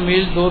ہزاروں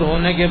میل دور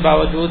ہونے کے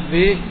باوجود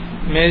بھی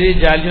میری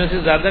جالیوں سے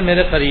زیادہ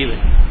میرے قریب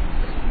ہے.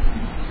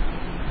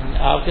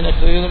 آپ کے نقش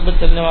قدم پر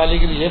چلنے والے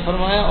کے لیے یہ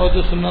فرمایا، اور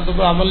جو سنتوں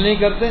پر عمل نہیں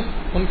کرتے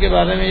ان کے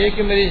بارے میں یہ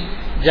کہ میری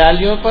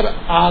جالیوں پر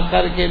آ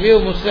کر کے بھی وہ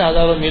مجھ سے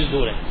ہزاروں میل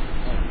دور ہے.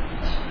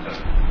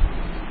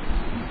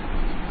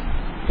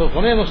 تو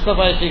غم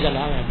مصطفیٰ اسی کا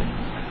نام ہے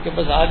کہ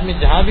بس آدمی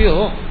جہاں بھی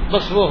ہو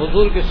بس وہ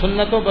حضور کی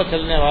سنتوں پر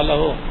چلنے والا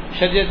ہو،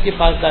 شریعت کی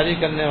پاسداری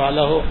کرنے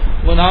والا ہو،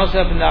 گناہوں سے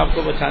اپنے آپ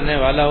کو بچانے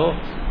والا ہو،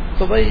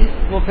 تو بھائی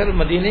وہ پھر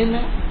مدینے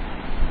میں.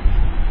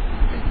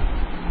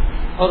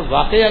 اور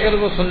واقعی اگر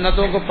وہ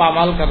سنتوں کو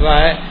پامال کر رہا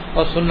ہے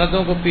اور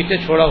سنتوں کو پیچھے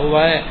چھوڑا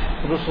ہوا ہے،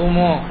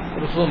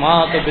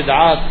 رسومات و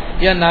بدعات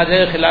یا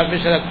ناجائز خلاف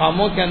شرع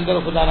کاموں کے اندر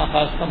خدا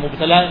نخواستہ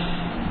مبتلا ہے،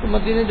 تو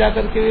مدینے جا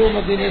کر کے بھی وہ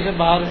مدینے سے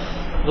باہر ہے،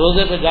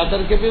 روزے پہ جا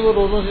کر کے بھی وہ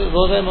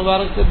روزہ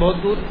مبارک سے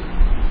بہت دور ہے۔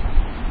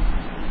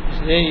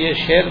 اس لیے یہ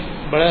شعر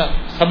بڑا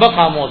سبق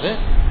آموز ہے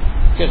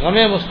کہ غم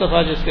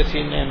مصطفیٰ جس کے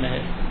سینے میں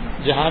ہے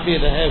جہاں بھی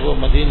رہے وہ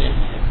مدینے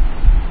میں ہے،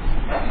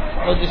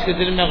 اور جس کے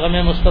دل میں غم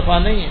مصطفیٰ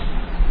نہیں ہے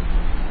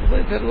تو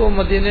پھر وہ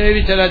مدینے میں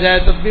بھی چلا جائے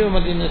تب بھی وہ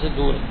مدینے سے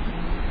دور ہے۔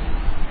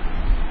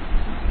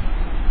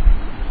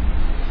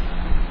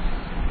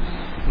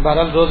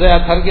 بہرحال روزہ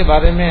اطہر کے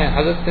بارے میں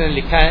حضرت نے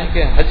لکھا ہے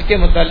کہ حج کے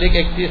متعلق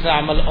ایک تیسرا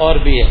عمل اور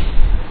بھی ہے،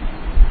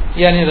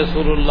 یعنی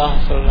رسول اللہ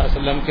صلی اللہ علیہ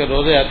وسلم کے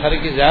روزہ اطہر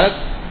کی زیارت،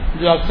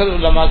 جو اکثر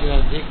علماء کے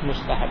نزدیک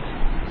مستحب ہے۔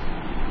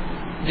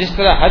 جس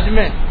طرح حج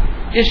میں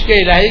عشق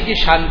الہی کی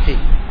شان تھی،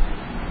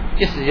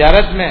 اس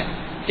زیارت میں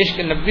عشق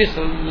نبی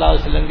صلی اللہ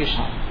علیہ وسلم کی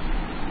شان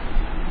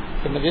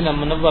کہ مدینہ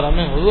منورہ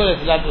میں حضور علیہ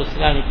الصلوۃ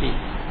والسلام کی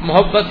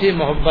محبت ہی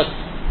محبت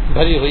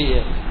بھری ہوئی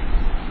ہے۔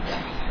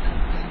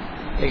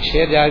 ایک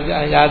شعر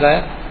یاد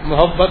آیا،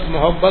 محبت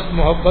محبت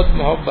محبت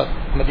محبت،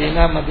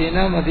 مدینہ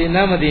مدینہ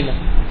مدینہ مدینہ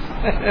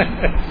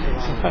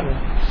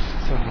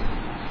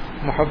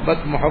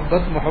محبت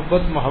محبت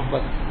محبت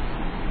محبت،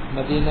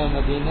 مدینہ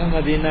مدینہ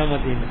مدینہ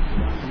مدینہ۔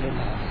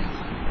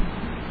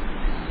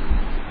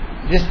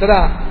 جس طرح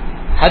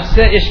حج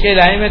سے عشق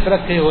الہی میں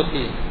ترقی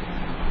ہوتی ہے،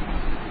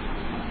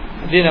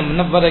 مدینہ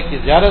منورہ کی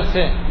زیارت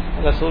سے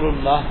رسول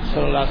اللہ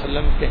صلی اللہ علیہ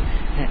وسلم کے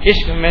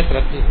عشق میں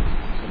ترقی ہوتی ہے۔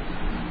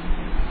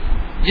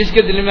 جس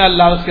کے دل میں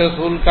اللہ اس کے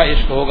رسول کا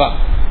عشق ہوگا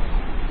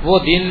وہ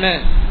دین میں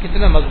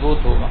کتنا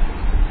مضبوط ہوگا،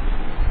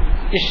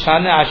 اس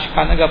شان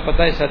عاشقانہ کا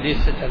پتہ اس حدیث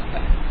سے چلتا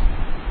ہے۔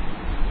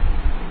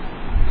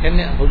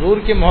 یعنی حضور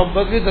کی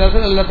محبت بھی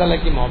دراصل اللہ تعالیٰ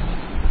کی محبت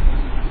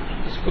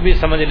ہے، اس کو بھی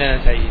سمجھ لینا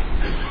چاہیے۔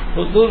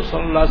 حضور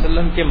صلی اللہ علیہ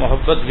وسلم کی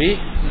محبت بھی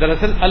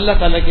دراصل اللہ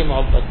تعالیٰ کی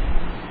محبت ہے،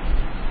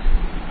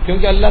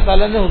 کیونکہ اللہ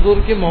تعالیٰ نے حضور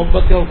کی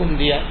محبت کا حکم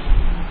دیا ہے،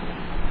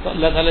 تو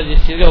اللہ تعالیٰ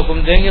جس چیز کا حکم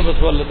دیں گے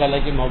بس وہ اللہ تعالیٰ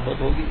کی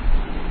محبت ہوگی۔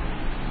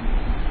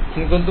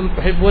 ان کنتم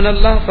تحبون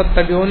اللہ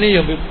فاتبعونی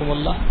یحببکم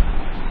اللہ،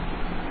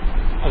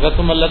 اگر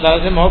تم اللہ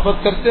تعالیٰ سے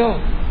محبت کرتے ہو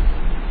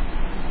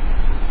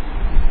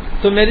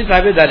تو میری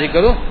تابع داری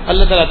کرو،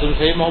 اللہ تعالیٰ تم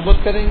سے ہی محبت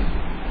کریں گے۔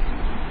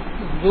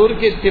 حضور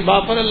کی اتباع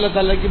پر اللہ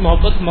تعالیٰ کی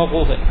محبت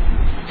موقوف ہے،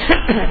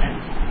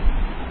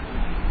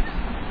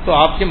 تو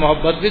آپ کی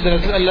محبت بھی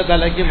دراصل اللہ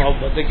تعالیٰ کی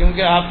محبت ہے،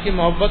 کیونکہ آپ کی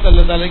محبت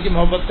اللہ تعالیٰ کی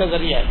محبت کا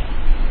ذریعہ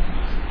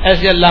ہے۔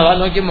 ایسے اللہ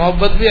والوں کی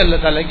محبت بھی اللہ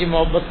تعالیٰ کی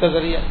محبت کا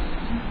ذریعہ ہے،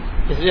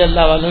 اس لیے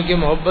اللہ والوں کی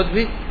محبت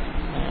بھی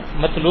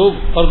مطلوب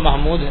اور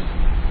محمود ہے۔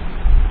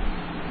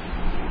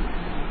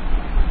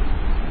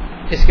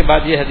 اس کے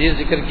بعد یہ حدیث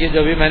ذکر کی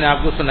جو بھی میں نے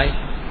آپ کو سنائی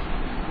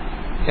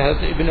کہ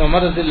حضرت ابن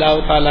عمر رضی اللہ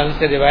تعالیٰ عنہ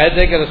سے روایت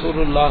ہے کہ رسول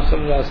اللہ صلی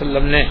اللہ علیہ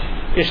وسلم نے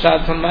ارشاد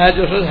فرمایا،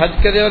 جو شخص حج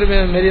کرے اور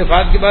میری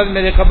وفات کے بعد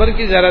میرے قبر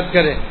کی زیارت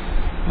کرے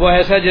وہ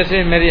ایسا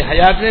جیسے میری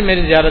حیات میں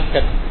میری زیارت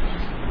کرے۔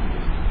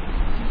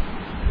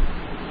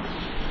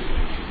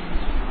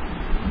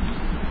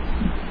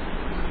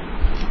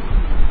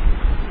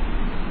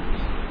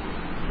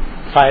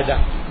 فائدہ،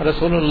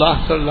 رسول اللہ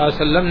صلی اللہ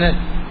علیہ وسلم نے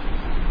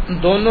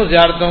دونوں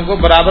زیارتوں کو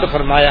برابر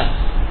فرمایا،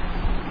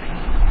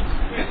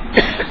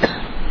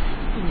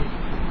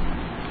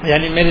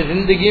 یعنی میری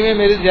زندگی میں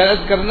میری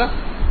زیارت کرنا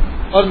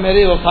اور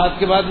میری وفات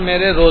کے بعد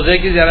میرے روزے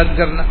کی زیارت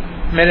کرنا،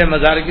 میرے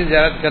مزار کی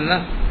زیارت کرنا،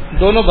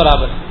 دونوں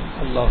برابر ہیں۔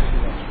 اللہ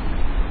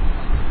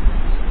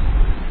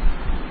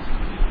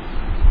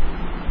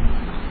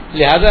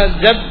لہذا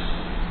جب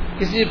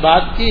کسی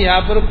بات کی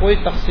یہاں پر کوئی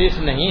تخصیص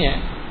نہیں ہے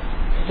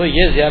تو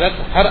یہ زیارت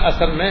ہر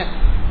اثر میں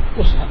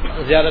اس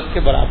زیارت کے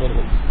برابر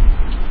ہوگی،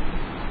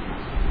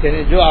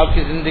 یعنی جو آپ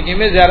کی زندگی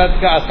میں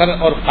زیارت کا اثر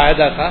اور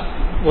فائدہ تھا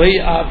وہی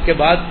آپ کے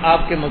بعد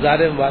آپ کے مزار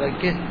مبارک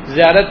کی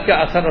زیارت کا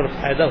اثر اور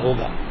فائدہ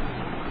ہوگا۔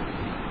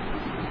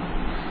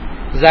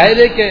 ظاہر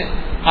ہے کہ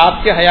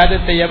آپ کے حیات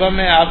طیبہ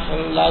میں آپ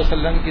صلی اللہ علیہ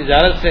وسلم کی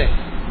زیارت سے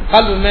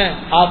قلب میں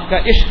آپ کا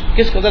عشق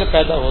کس قدر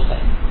پیدا ہوتا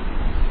ہے۔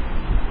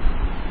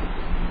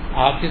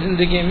 آپ کی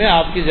زندگی میں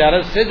آپ کی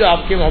زیارت سے جو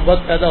آپ کی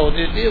محبت پیدا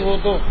ہوتی تھی وہ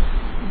تو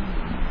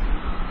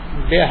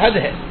بے حد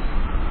ہے،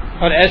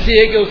 اور ایسی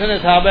ہے کہ اس نے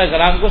صحابہ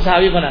کرام کو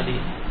صحابی بنا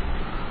دیا۔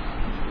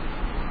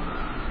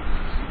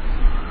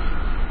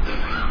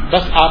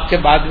 بس آپ کے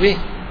بعد بھی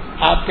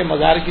آپ کے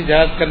مزار کی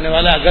زیارت کرنے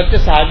والا اگرچہ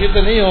صحابی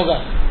تو نہیں ہوگا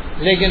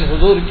لیکن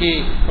حضور کی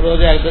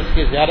روضہ اقدس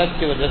کی زیارت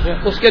کی وجہ سے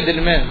اس کے دل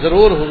میں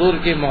ضرور حضور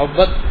کی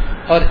محبت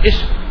اور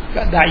عشق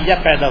کا داعیہ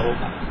پیدا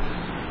ہوگا۔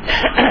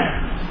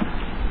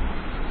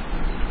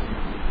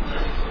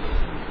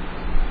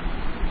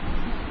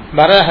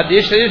 بہرحال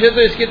حدیث شریف سے تو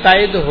اس کی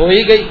تائید ہو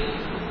ہی گئی۔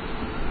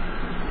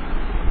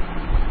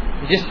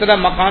 جس طرح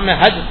مقام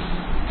حج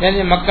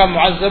یعنی مکہ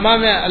معظمہ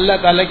میں اللہ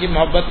تعالیٰ کی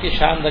محبت کی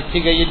شان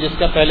رکھی گئی ہے جس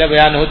کا پہلے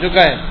بیان ہو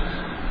چکا ہے،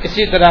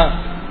 اسی طرح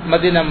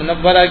مدینہ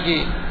منورہ کی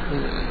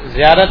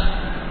زیارت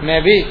میں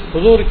بھی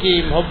حضور کی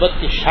محبت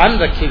کی شان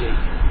رکھی گئی۔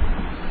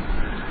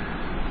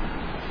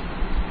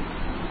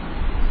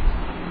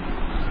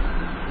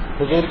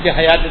 حضور کے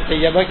حیات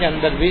طیبہ کے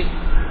اندر بھی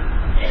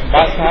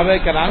بعض صحابہ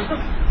کرام کو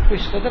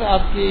اس قدر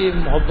آپ کی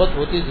محبت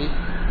ہوتی تھی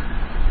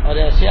اور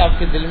ایسے آپ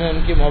کے دل میں ان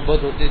کی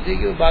محبت ہوتی تھی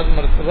کہ بعض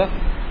مرتبہ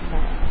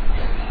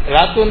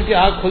رات کو ان کی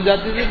آنکھ کھل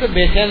جاتی تھی تو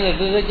بے چین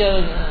رہتے تھے کہ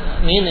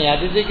نیند نہیں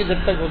آتی تھی کہ جب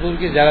تک حضور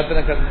کی زیارت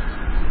نہ کر لیں.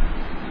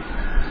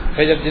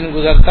 پھر جب دن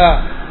گزرتا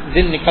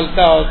دن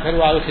نکلتا اور پھر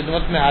وہ آپ کی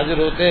خدمت میں حاضر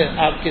ہوتے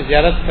آپ کی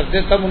زیارت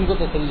کرتے تب ان کو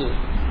تسلی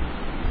ہوتی.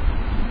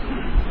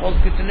 اور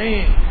کتنے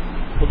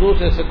حضور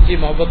سے سچی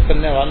محبت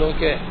کرنے والوں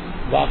کے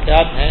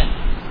واقعات ہیں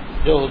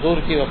جو حضور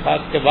کی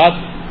وفات کے بعد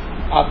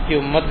آپ کی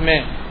امت میں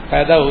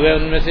پیدا ہوئے.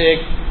 ان میں سے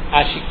ایک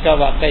عاشق کا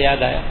واقعہ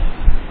یاد آیا.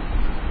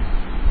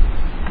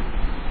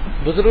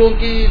 بزرگوں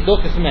کی دو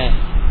قسمیں ہیں,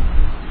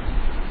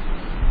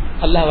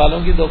 اللہ والوں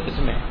کی دو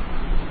قسمیں ہیں.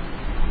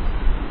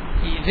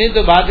 اتنی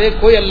تو بات ہے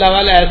کوئی اللہ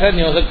والا ایسا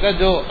نہیں ہو سکتا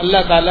جو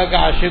اللہ تعالیٰ کا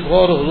عاشق ہو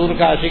اور حضور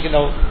کا عاشق نہ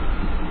ہو,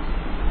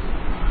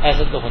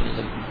 ایسا تو ہو نہیں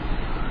سکتا.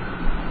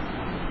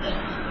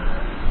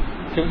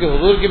 کیونکہ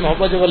حضور کی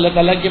محبت جب اللہ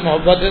تعالیٰ کی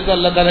محبت ہے تو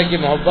اللہ تعالیٰ کی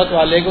محبت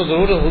والے کو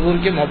ضرور حضور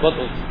کی محبت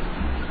ہوتی.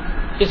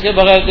 اس کے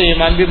بغیر تو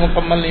ایمان بھی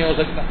مکمل نہیں ہو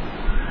سکتا.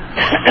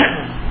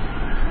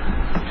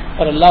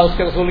 اور اللہ اس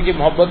کے رسول کی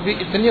محبت بھی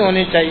اتنی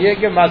ہونی چاہیے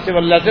کہ ما سوی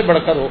اللہ سے بڑھ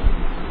کر ہو,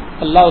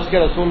 اللہ اس کے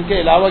رسول کے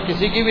علاوہ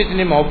کسی کی بھی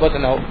اتنی محبت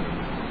نہ ہو.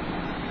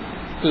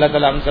 اللہ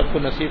تعالیٰ ہم سب کو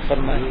نصیب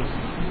فرمائے.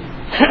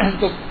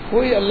 تو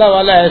کوئی اللہ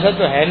والا ایسا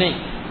تو ہے نہیں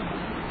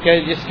کہ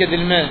جس کے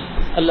دل میں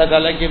اللہ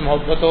تعالیٰ کی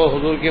محبت ہو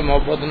حضور کی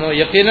محبت نہ ہو.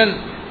 یقیناً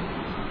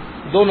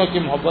دونوں کی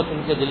محبت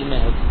ان کے دل میں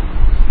ہوتی,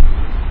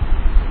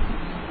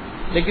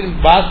 لیکن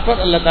بعض پر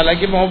اللہ تعالیٰ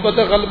کی محبت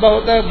کا غلبہ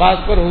ہوتا ہے, بعض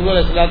پر حضور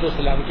علیہ الصلوۃ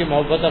والسلام کی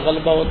محبت کا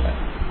غلبہ ہوتا ہے.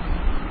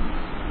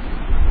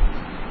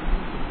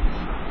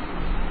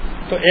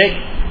 تو ایک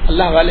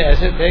اللہ والے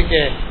ایسے تھے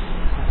کہ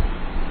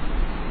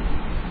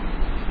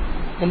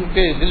ان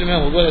کے دل میں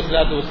حضور علیہ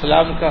الصلوۃ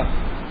والسلام کا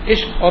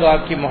عشق اور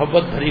آپ کی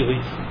محبت بھری ہوئی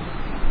تھی.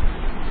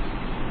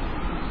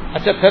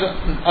 اچھا, پھر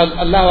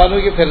اللہ والوں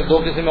کی پھر دو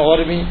قسمیں اور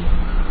بھی.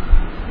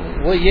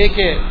 وہ یہ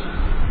کہ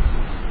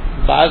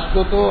بعض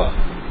کو تو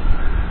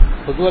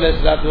حضور علیہ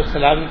الصلوۃ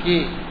والسلام کی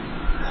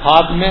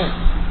خواب میں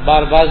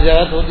بار بار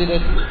زیارت ہوتی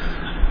رہتی ہے,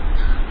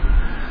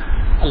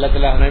 اللہ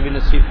تعالیٰ ہمیں بھی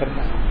نصیب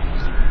فرمائے.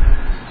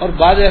 اور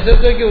بعض ایسے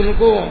ہوتے ہیں کہ ان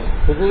کو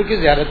حضور کی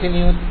زیارت ہی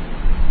نہیں ہوتی,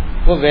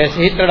 وہ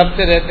ویسے ہی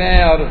تڑپتے رہتے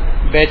ہیں اور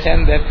بے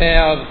چین رہتے ہیں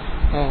اور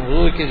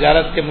حضور کی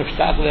زیارت کے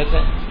مشتاق رہتے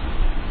ہیں.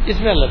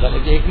 اس میں اللہ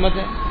تعالیٰ کی حکمت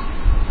ہے.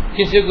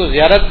 کسی کو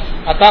زیارت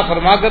عطا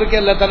فرما کر کے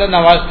اللہ تعالیٰ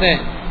نوازتے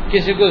ہیں,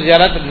 کسی کو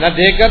زیارت نہ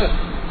دے کر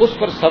اس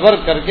پر صبر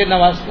کر کے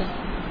نوازتے ہیں.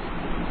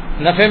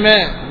 نفع میں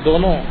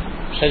دونوں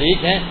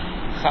شریک ہیں,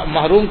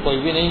 محروم کوئی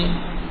بھی نہیں ہے.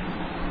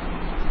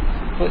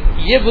 تو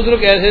یہ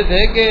بزرگ ایسے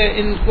تھے کہ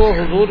ان کو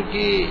حضور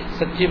کی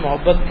سچی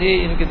محبت تھی,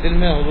 ان کے دل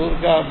میں حضور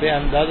کا بے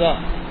اندازہ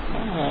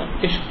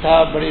عشق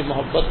تھا, بڑی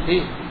محبت تھی,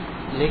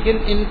 لیکن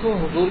ان کو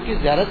حضور کی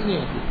زیارت نہیں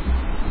ہوتی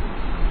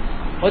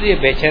اور یہ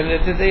بے چین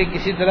رہتے تھے کہ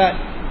کسی طرح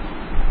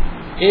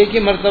ایک ہی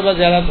مرتبہ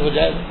زیارت ہو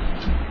جائے.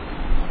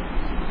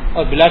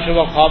 اور بلا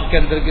شبہ خواب کے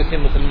اندر کسی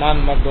مسلمان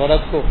مرد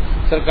عورت کو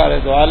سرکار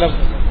دو عالم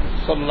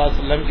صلی اللہ علیہ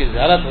وسلم کی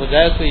زیارت ہو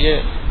جائے تو یہ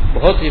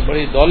بہت ہی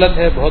بڑی دولت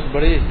ہے, بہت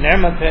بڑی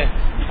نعمت ہے,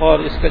 اور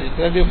اس کا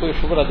جتنا بھی کوئی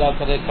شکر ادا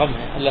کرے کم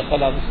ہے. اللہ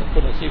تعالیٰ ہم سب کو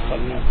نصیب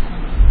فرمائے.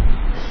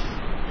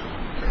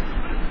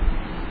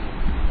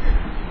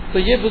 تو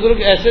یہ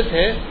بزرگ ایسے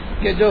تھے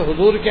کہ جو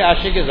حضور کے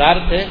عاشق زار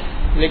تھے,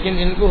 لیکن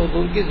ان کو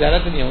حضور کی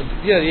زیارت نہیں ہوتی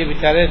تھی, اور یہ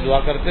بیچارے دعا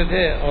کرتے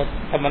تھے اور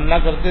تمنا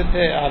کرتے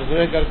تھے,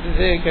 آرزویں کرتے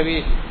تھے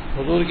کبھی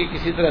حضور کی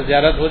کسی طرح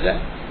زیارت ہو جائے.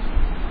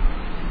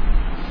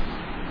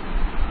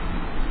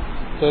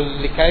 تو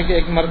لکھا ہے کہ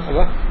ایک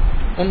مرتبہ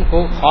ان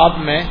کو خواب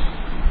میں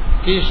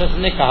کسی شخص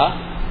نے کہا,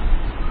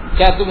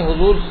 کیا تم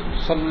حضور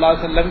صلی اللہ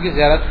علیہ وسلم کی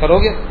زیارت کرو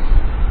گے؟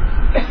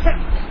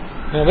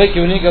 میں بھائی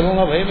کیوں نہیں کروں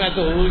گا بھائی, میں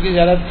تو حضور کی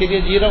زیارت کے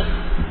لیے جی رہا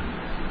ہوں.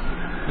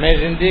 میں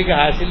زندگی کا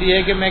حاصل یہ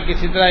ہے کہ میں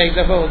کسی طرح ایک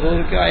دفعہ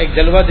حضور کا ایک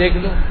جلوہ دیکھ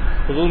لوں,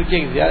 حضور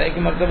کی ایک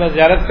مرتبہ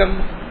زیارت کر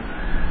لوں.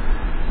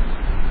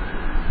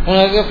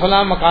 انہوں نے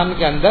فلاں مکان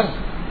کے اندر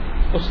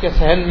اس کے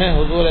صحن میں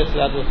حضور علیہ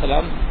الصلوۃ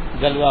والسلام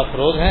جلوہ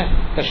افروز ہیں,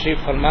 تشریف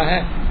فرما ہے,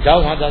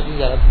 جاؤ وہاں جا کے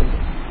زیارت کر لو.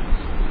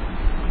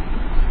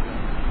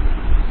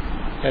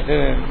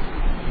 کہتے ہیں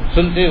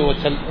سنتے وہ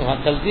وہاں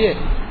چلتی ہے,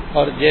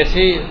 اور جیسے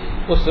ہی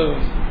اس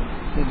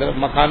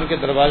مکان کے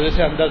دروازے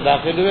سے اندر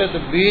داخل ہوئے تو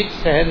بیچ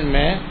صحن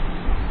میں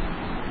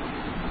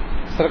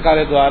سرکار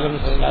دو عالم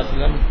صلی اللہ علیہ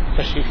وسلم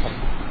تشریف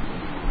فرما,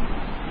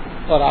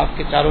 اور آپ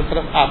کے چاروں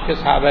طرف آپ کے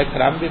صحابہ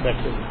کرام بھی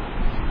بیٹھے ہوئے,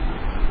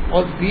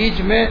 اور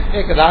بیچ میں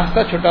ایک راستہ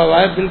چھٹا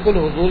ہوا ہے بالکل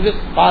حضور کے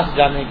پاس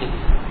جانے کے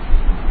لیے.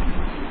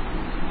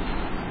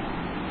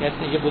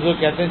 کہتے ہیں یہ بزرگ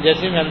کہتے ہیں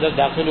جیسے میں اندر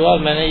داخل ہوا اور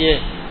میں نے یہ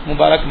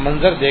مبارک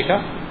منظر دیکھا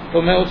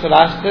تو میں اس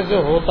راستے سے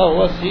ہوتا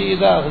ہوا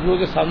سیدھا حضور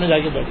کے سامنے جا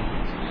کے بیٹھی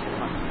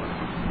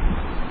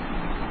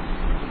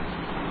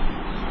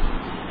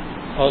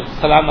اور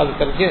سلام عرض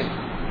کر کے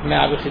میں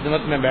آپ کی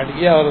خدمت میں بیٹھ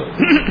گیا اور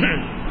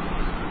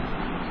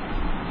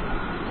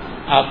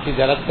آپ کی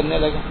زیارت کرنے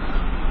لگا.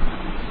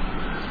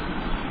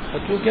 اور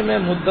چونکہ میں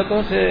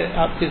مدتوں سے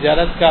آپ کی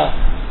زیارت کا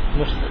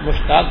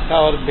مشتاق تھا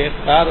اور بے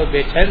قرار اور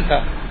بے چین تھا,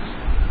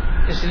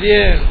 اس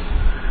لیے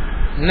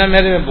نہ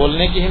میرے میں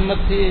بولنے کی ہمت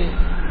تھی،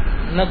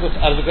 نہ کچھ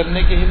عرض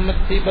کرنے کی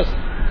ہمت تھی، بس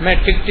میں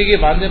ٹکٹکی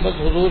باندھے بس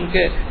حضور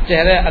کے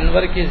چہرے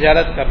انور کی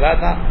زیارت کر رہا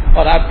تھا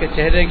اور آپ کے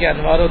چہرے کے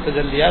انوار و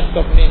تجلیات کو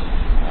اپنی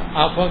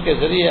آنکھوں کے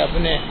ذریعے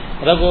اپنے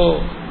رگ و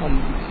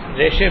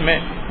ریشے میں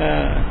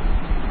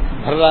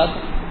بھر رہا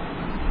تھا۔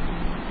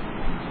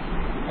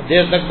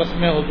 دیر تک بس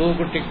میں حضور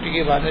کو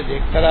ٹکٹکی باندھے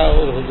دیکھتا رہا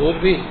اور حضور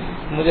بھی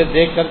مجھے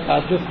دیکھ کر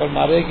تعجب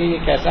فرما رہے کہ یہ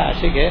کیسا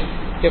عاشق ہے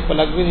کہ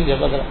پلک بھی نہیں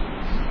جھپک رہا۔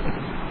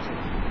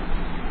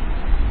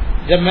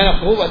 جب میں نے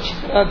خوب اچھی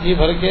طرح جی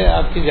بھر کے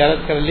آپ کی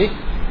زیارت کر لی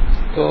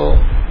تو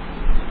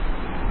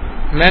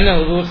میں نے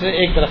حضور سے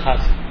ایک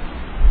درخواست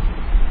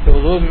کی کہ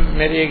حضور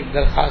میری ایک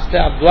درخواست ہے،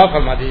 آپ دعا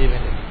فرما دیجیے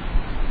میرے لیے۔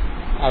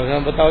 آپ نے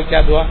بتاؤ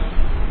کیا دعا؟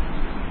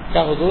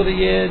 کیا حضور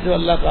یہ جو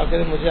اللہ پاک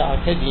نے مجھے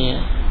آنکھیں دی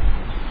ہیں،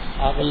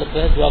 آپ اللہ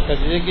تعالیٰ دعا کر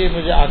دیجیے کہ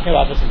مجھے آنکھیں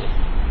واپس لے،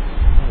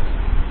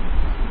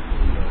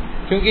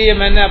 کیونکہ یہ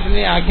میں نے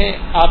اپنی آنکھیں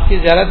آپ کی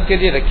زیارت کے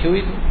لیے رکھی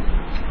ہوئی تھی۔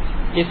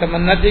 یہ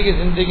تمنا تھی کہ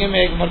زندگی میں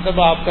ایک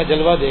مرتبہ آپ کا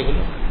جلوہ دیکھ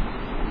لوں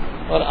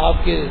اور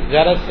آپ کی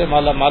زیارت سے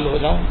مالا مال ہو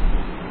جاؤں،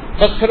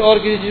 بس پھر اور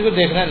کسی چیز کو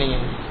دیکھنا نہیں ہے۔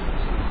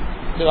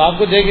 جب آپ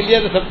کو دیکھ لیا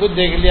تو سب کچھ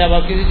دیکھ لیا، اب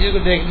آپ کسی چیز کو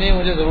دیکھنے کی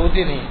مجھے ضرورت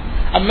ہی نہیں ہے۔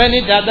 اب میں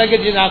نہیں چاہتا کہ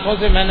جن آنکھوں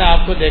سے میں نے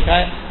آپ کو دیکھا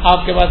ہے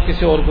آپ کے بعد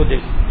کسی اور کو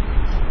دیکھوں۔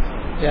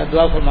 یا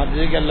دعا فرما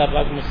دیجیے کہ اللہ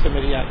پاک مجھ سے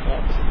میری آنکھیں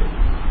واپس لے۔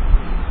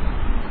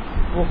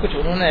 وہ کچھ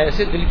انہوں نے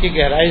ایسے دل کی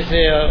گہرائی سے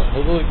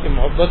حضور کی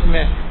محبت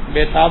میں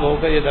بےتاب ہو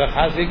کر یہ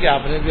درخواست کی کہ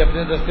آپ نے بھی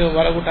اپنے دستے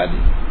مبارک اٹھا دی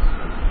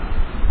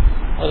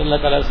اور اللہ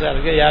تعالیٰ سے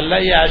عرض کیا، یا اللہ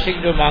یہ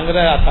عاشق جو مانگ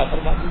رہا ہے عطا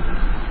فرما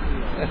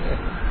دیجیے۔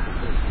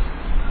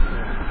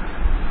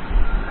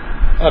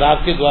 اور آپ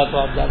کی دعا تو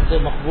آپ جانتے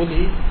ہیں مقبول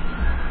ہی۔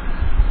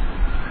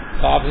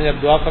 تو آپ نے جب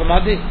دعا فرما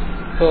دی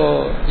تو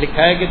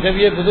لکھا ہے کہ جب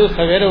یہ بزرگ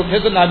سویرے اٹھے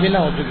تو نابینا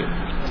ہو چکے۔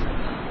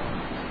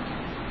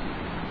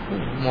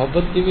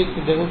 محبت کی بھی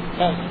دیکھو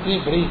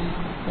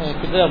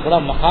کتنا بڑا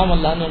مقام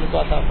اللہ نے ان کو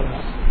عطا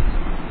فرمایا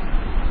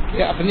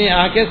کہ اپنی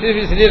آنکھیں صرف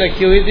اس لیے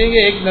رکھی ہوئی تھی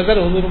کہ ایک نظر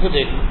حضور کو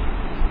دیکھ لوں،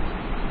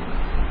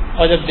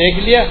 اور جب دیکھ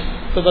لیا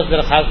تو بس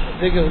درخواست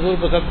کرتے کہ حضور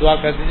کو سب دعا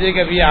کر دیجیے کہ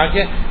اب یہ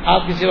آنکھیں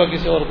آپ کسی و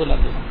کسی اور کو نہ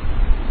دیں۔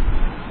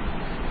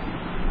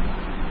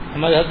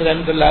 ہمارے حضرت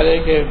رحمۃ اللہ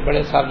علیہ کے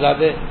بڑے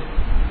صاحبزادے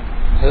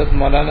حضرت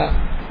مولانا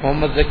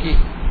محمد ذکی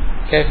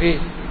کیفی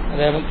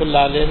رحمۃ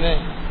اللہ علیہ نے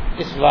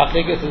اس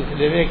واقعے کے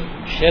سلسلے میں ایک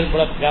شعر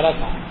بڑا پیارا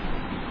تھا۔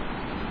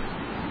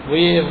 وہ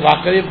یہ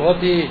واقعی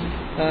بہت ہی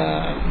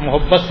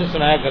محبت سے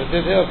سنایا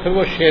کرتے تھے اور پھر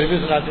وہ شعر بھی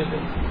سناتے تھے۔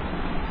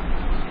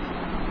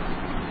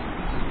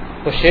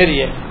 وہ شعر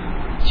یہ،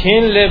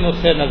 چھین لے مجھ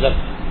سے نظر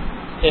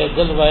اے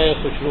جلوائے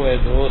خوشرو اے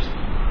دوست،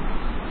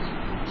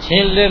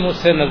 چھین لے مجھ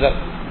سے نظر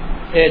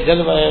اے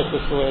جلوائے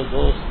خوشرو اے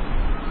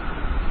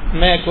دوست،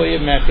 میں کوئی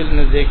محفل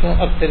نہ دیکھوں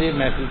اب تیری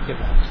محفل کے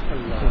پاس۔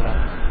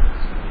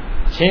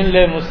 چھین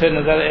لے مجھ سے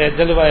نظر اے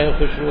جلوائے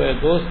خوشرو اے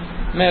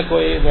دوست، میں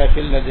کوئی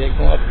محفل نہ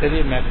دیکھوں اب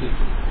تیری محفل کے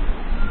پاس۔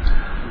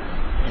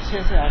 ایسے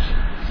ایسے عاشق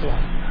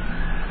سبحان۔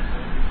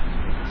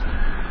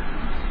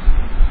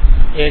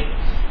 ایک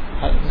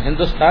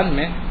ہندوستان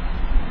میں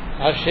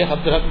شیخ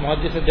عبدالحق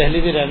محدث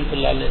دہلوی رحمۃ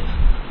اللہ علیہ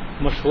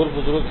مشہور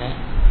بزرگ ہیں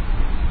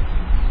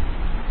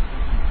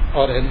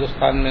اور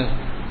ہندوستان میں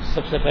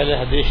سب سے پہلے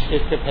حدیث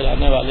شریف کے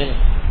پھیلانے والے ہیں۔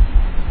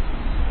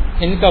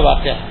 ان کا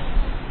واقعہ ہے،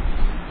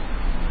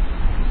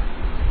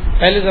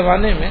 پہلے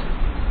زمانے میں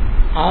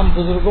عام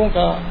بزرگوں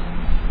کا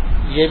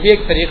یہ بھی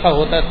ایک طریقہ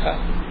ہوتا تھا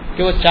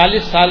کہ وہ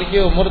 40 سال کی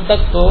عمر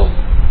تک تو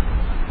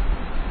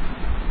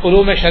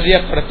علوم شریعہ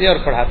پڑھتے اور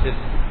پڑھاتے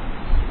تھے،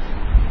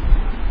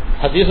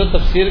 حدیث و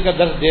تفسیر کا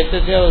درس دیتے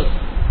تھے اور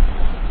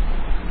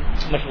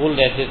مشغول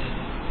رہتے تھے،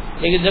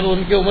 لیکن جب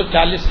ان کی عمر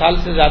 40 سال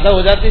سے زیادہ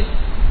ہو جاتی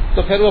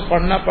تو پھر وہ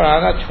پڑھنا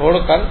پڑھانا چھوڑ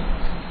کر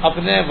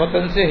اپنے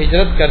وطن سے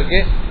ہجرت کر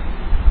کے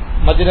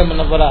مدینہ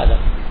منورہ آ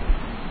جاتے،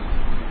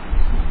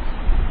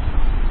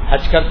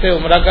 حج کرتے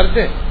عمرہ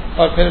کرتے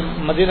اور پھر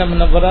مدینہ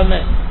منورہ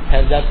میں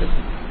ٹھہر جاتے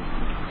تھے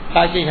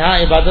تاکہ یہاں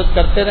عبادت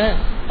کرتے رہیں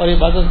اور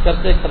عبادت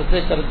کرتے کرتے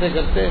کرتے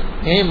کرتے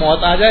یہیں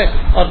موت آ جائے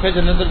اور پھر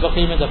جنت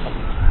البقیع میں دفن،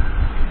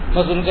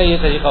 بس ان کا یہ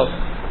طریقہ ہوتا۔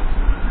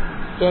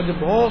 تو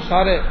بہت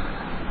سارے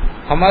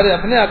ہمارے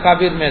اپنے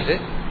اکابر میں سے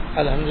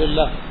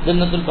الحمدللہ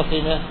جنت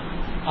البقیع میں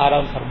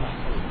آرام فرمائے۔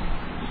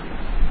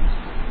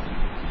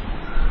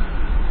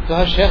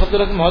 تو شیخ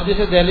عبدالحق محدث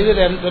دہلوی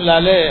رحمۃ اللہ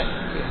علیہ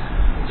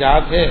جہاں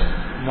تھے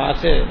وہاں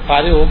سے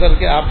فارغ ہو کر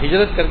کے آپ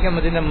ہجرت کر کے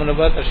مدینہ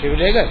منورہ تشریف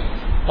لے گئے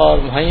اور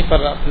وہیں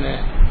پر اپنے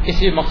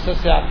اسی مقصد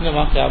سے آپ نے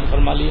وہاں قیام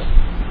فرما لیا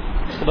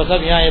کہ بس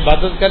اب یہاں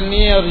عبادت کرنی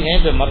ہے اور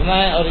یہیں پہ مرنا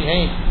ہے اور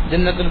یہیں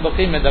جنت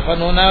البقیع میں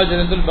دفن ہونا ہے، اور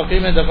جنت البقیع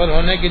میں دفن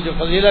ہونے کی جو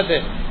فضیلت ہے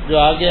جو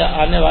آگے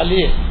آنے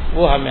والی ہے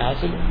وہ ہمیں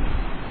حاصل ہو۔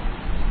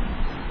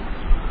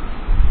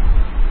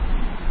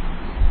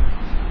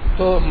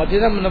 تو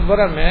مدینہ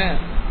منورہ میں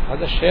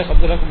حضرت شیخ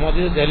عبدالحق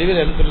محدث دہلوی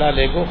رحمۃ اللہ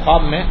علیہ کو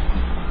خواب میں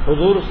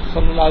حضور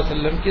صلی اللہ علیہ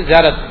وسلم کی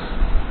زیارت،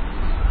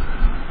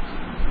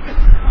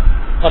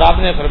 اور آپ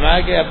نے فرمایا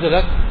کہ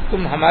عبدالحق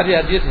تم ہماری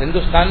حدیث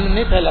ہندوستان میں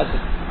نہیں پھیلاتے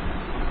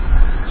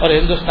اور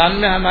ہندوستان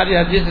میں ہماری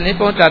حدیث نہیں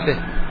پہنچاتے۔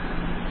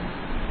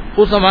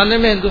 اس زمانے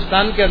میں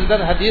ہندوستان کے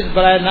اندر حدیث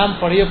برائے نام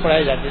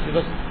پڑھائی جاتی تھی،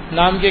 بس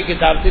نام کی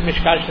کتاب تھی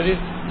مشکات شریف،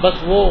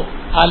 بس وہ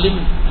عالم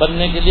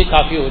بننے کے لیے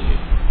کافی ہوتی،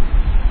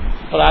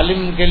 اور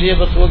عالم کے لیے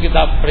بس وہ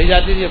کتاب پڑھی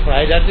جاتی تھی،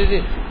 پڑھائی جاتی تھی.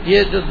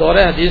 یہ جو دور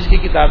حدیث کی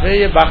کتاب ہے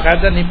یہ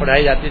باقاعدہ نہیں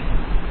پڑھائی جاتی تھی.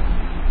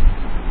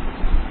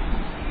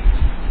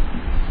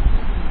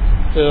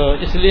 تو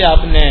اس لیے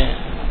آپ نے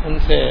ان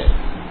سے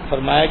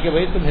فرمایا کہ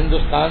بھائی تم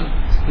ہندوستان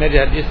میری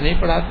حدیث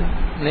نہیں پڑھاتے،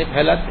 نہیں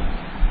پھیلاتے.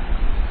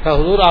 کہ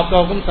حضور آپ کا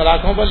حکم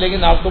سراخوں پر،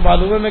 لیکن آپ کو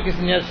معلوم ہے میں کس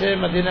نیت سے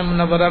مدینہ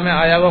منورہ میں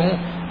آیا ہوا ہوں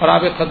اور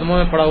آپ کے قدموں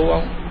میں پڑا ہوا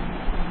ہوں.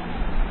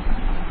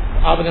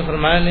 آپ نے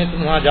فرمایا نہیں،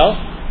 تم وہاں جاؤ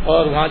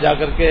اور وہاں جا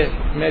کر کے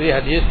میری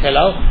حدیث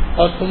پھیلاؤ،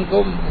 اور تم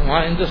کو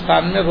وہاں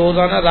ہندوستان میں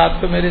روزانہ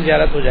رات کو میری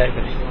زیارت ہو جائے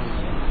گی.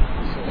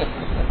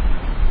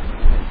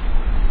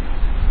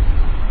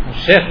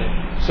 شیخ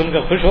سن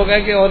کر خوش ہو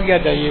گئے کہ اور کیا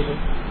چاہیے کوئی.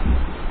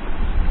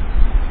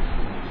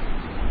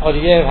 اور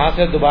یہ وہاں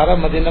سے دوبارہ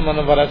مدینہ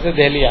منورہ سے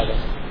دہلی آ گئے،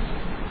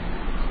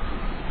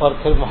 اور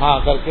پھر وہاں آ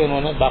کر کے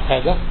انہوں نے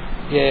باقاعدہ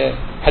یہ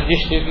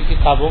حدیث شریف کی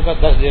کتابوں کا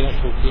درس دینا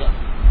شروع کیا،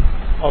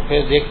 اور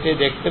پھر دیکھتے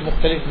دیکھتے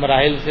مختلف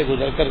مراحل سے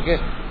گزر کر کے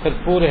پھر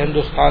پورے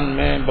ہندوستان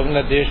میں،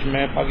 بنگلہ دیش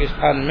میں،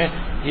 پاکستان میں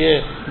یہ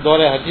دور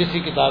حدیث کی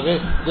کتابیں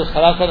جو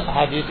سراسر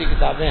احادیثی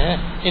کتابیں ہیں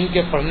ان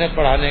کے پڑھنے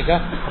پڑھانے کا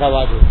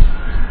رواج ہو گیا.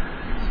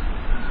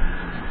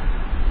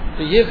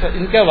 تو یہ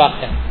ان کا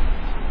واقعہ ہے.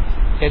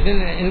 کہتے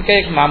ہیں ان کا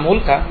ایک معمول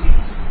تھا،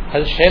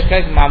 حضرت شیخ کا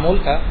ایک معمول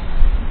تھا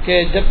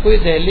کہ جب کوئی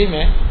دہلی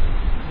میں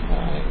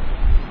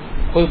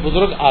کوئی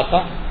بزرگ آتا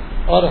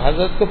اور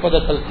حضرت کو پتہ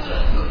چلتا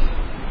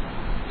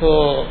تو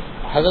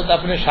حضرت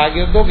اپنے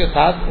شاگردوں کے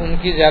ساتھ ان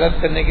کی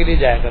زیارت کرنے کے لیے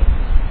جایا کرتے،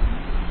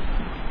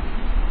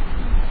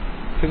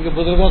 کیونکہ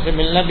بزرگوں سے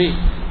ملنا بھی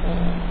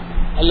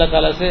اللہ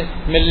تعالیٰ سے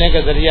ملنے کا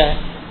ذریعہ ہے.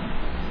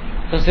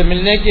 ان سے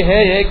ملنے کی ہے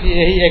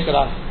یہی ایک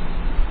راہ،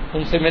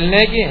 ان سے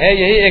ملنے کی ہے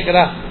یہی ایک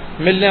راہ،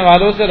 ملنے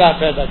والوں سے راہ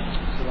پیدا کی.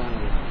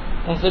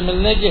 ان سے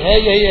ملنے کی ہے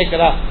یہی ایک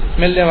راہ،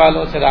 ملنے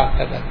والوں سے راہ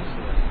پیدا کی.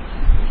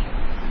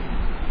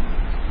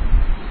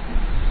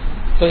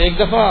 تو ایک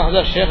دفعہ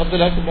حضرت شیخ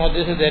عبدالحق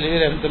محدث دہلوی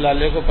رحمۃ اللہ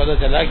علیہ کو پتہ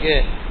چلا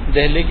کہ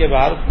دہلی کے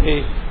باہر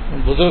کوئی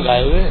بزرگ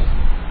آئے ہوئے ہیں،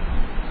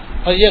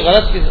 اور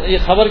یہ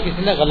خبر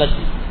کسی نے غلط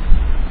دی.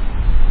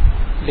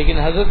 لیکن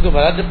حضرت کو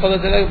بڑا جب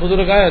پتہ چلا کہ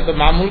بزرگ آئے تو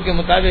معمول کے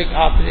مطابق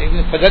آپ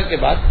فجر کے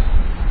بعد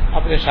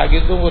اپنے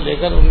شاگردوں کو لے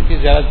کر ان کی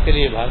زیارت کے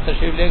لیے باہر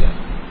تشریف لے گئے.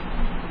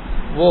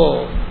 وہ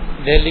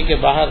دہلی کے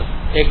باہر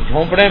ایک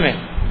جھونپڑے میں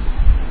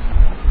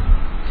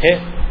تھے.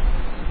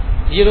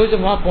 یہ لوگ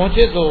جب وہاں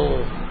پہنچے تو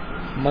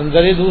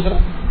منظر ہی دوسرا.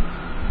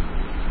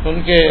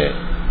 ان کے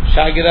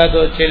شاگرد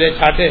اور چیلے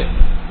چھاٹے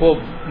وہ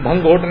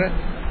بھنگ گھوٹ رہے.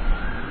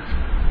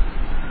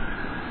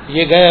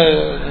 یہ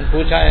گئے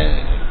پوچھا ہے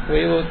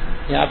کوئی وہ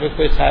یہاں پہ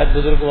کوئی صاحب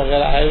بزرگ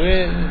وغیرہ آئے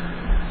ہوئے؟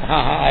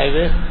 ہاں آئے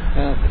ہوئے.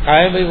 کہاں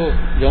ہے بھائی؟ وہ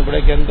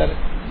جھونپڑے کے اندر.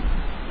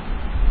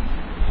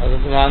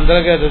 حضرت وہاں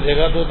اندر گئے تو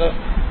دیکھا تو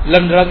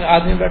لنڈرنگ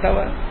آدمی بیٹھا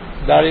ہوا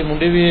ہے، داڑھی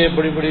منڈی بھی ہے،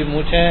 بڑی بڑی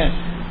مونچھیں ہیں،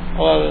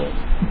 اور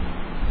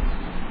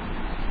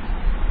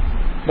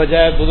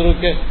بجائے بزرگ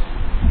کے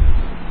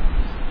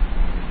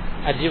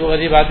عجیب و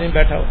غریب آدمی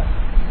بیٹھا ہوا.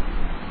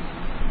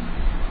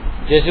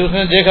 جیسے اس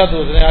نے دیکھا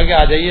تو اس نے کہا کہ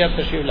آ جائیے اب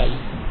تشریف لائیے.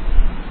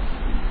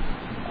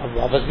 اب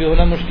واپس بھی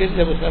ہونا مشکل،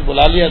 جب اس نے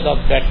بلا لیا تو اب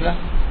بیٹھنا.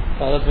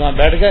 تو حضرت وہاں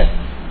بیٹھ گئے،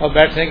 اور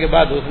بیٹھنے کے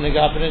بعد اس نے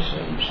کہا اپنے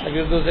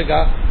شاگردوں سے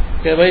کہا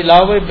کہ بھائی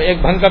لاؤ بھائی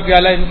ایک بھنگ کا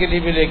پیالہ ان کے لیے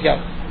بھی لے کے آؤ.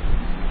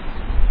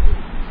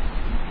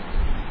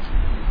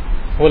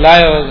 وہ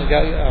لائے اور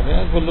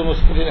کلو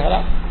مسکرین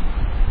حرام،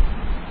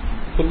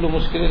 کلو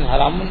مسکرین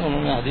حرام.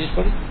 انہوں نے حدیث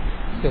پڑھی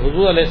کہ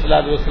حضور علیہ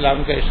الصلوۃ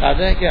والسلام کا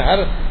ارشاد ہے کہ ہر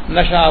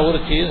نشہ آور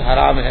چیز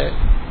حرام ہے.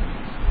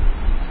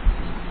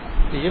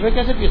 یہ میں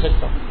کیسے پی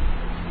سکتا ہوں؟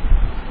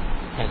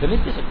 میں تو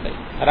نہیں پی سکتا،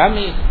 حرام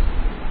نہیں ہے.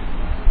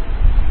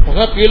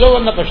 اسے پی لو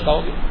ورنہ پچھتاؤ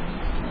گے،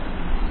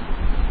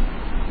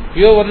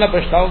 پیو ورنہ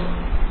پچھتاؤ گے.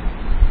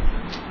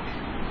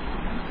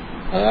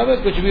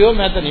 کچھ بھی ہو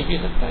میں تو نہیں پی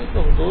سکتا. تو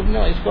حضور نے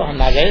اس کو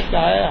ناجائز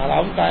کہا ہے،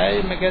 حرام کہا ہے،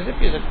 میں کیسے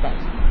پی سکتا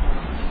ہوں؟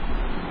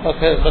 اور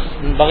پھر بس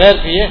بغیر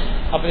پیے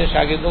اپنے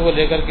شاگردوں کو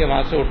لے کر کے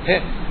وہاں سے اٹھے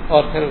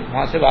اور پھر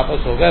وہاں سے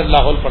واپس ہو گئے.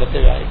 لاہور پڑھتے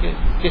ہوئے آئے کہ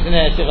کس نے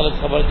ایسی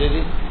غلط خبر دے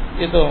دی.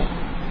 یہ تو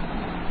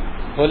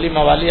ہولی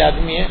موالی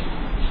آدمی ہے،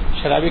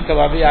 شرابی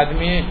کبابی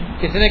آدمی ہے،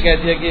 کس نے کہہ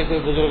دیا کہ یہ کوئی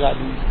بزرگ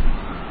آدمی ہے،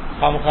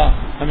 خامخواہ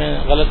ہمیں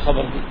غلط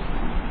خبر دی.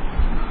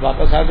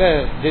 واپس آ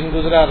گئے. دن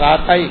گزرا،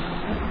 رات آئی.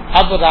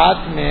 اب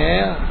رات میں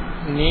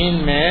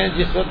نیند میں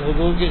جس وقت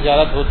حضور کی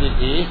زیارت ہوتی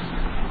تھی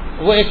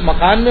وہ ایک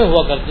مکان میں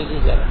ہوا کرتی تھی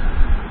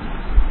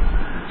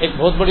زیارت، ایک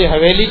بہت بڑی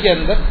حویلی کے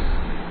اندر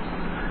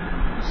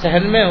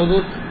صحن میں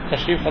حضور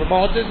تشریف فرما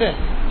ہوتے تھے،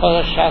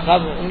 اور شاہ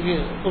صاحب ان کی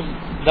اس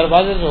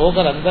دروازے سے ہو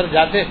کر اندر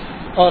جاتے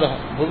اور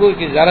حضور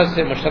کی زیارت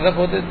سے مشرف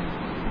ہوتے تھے.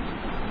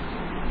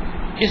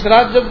 اس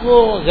رات جب وہ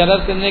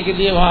زیارت کرنے کے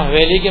لیے وہاں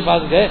حویلی کے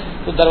پاس گئے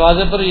تو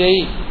دروازے پر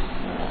یہی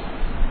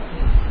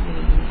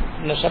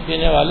نشہ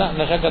پینے والا،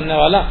 نشہ کرنے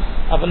والا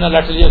اپنا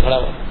لٹ لیے کھڑا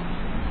ہوا.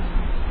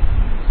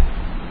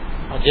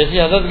 اور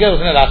جیسے حضرت گئے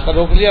اس نے راستہ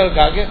روک لیا اور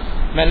کہا کہ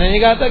میں نے نہیں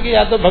کہا تھا کہ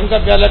یا تو بھنگ کا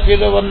پیالہ پی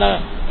لو ورنہ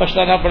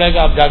پچھتانا پڑے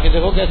گا. آپ جا کے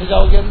دیکھو کیسے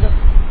جاؤ گے اندر،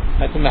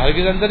 میں تمہیں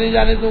ہرگز اندر نہیں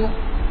جانے دوں گا.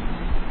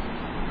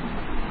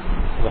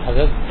 وہ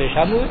حضرت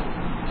پریشان ہوئے،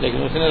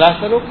 لیکن اس نے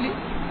راستہ روک لی،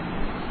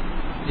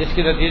 جس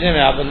کے نتیجے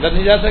میں آپ اندر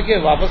نہیں جا سکے،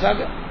 واپس آ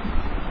گئے۔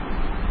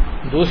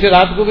 دوسری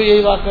رات کو بھی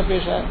یہی واقعہ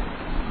پیش آیا،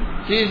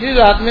 تیسری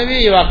رات میں بھی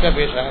یہ واقعہ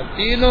پیش آیا۔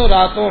 تینوں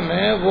راتوں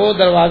میں وہ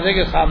دروازے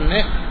کے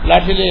سامنے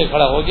لاٹھی لے کے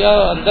کھڑا ہو گیا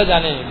اور اندر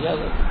جانے نہیں دیا۔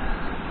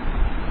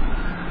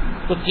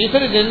 تو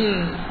تیسرے دن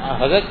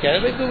حضرت کہہ رہے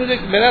بھائی تو مجھے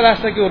میرا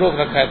راستہ کیوں روک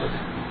رکھا ہے،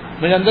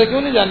 مجھے اندر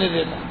کیوں نہیں جانے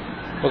دیتا؟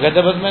 وہ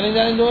کہتے بس میں نہیں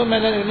جانے دوں گا، میں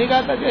نے نہیں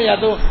کہا تھا کہ یا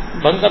تو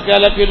بھنگ کا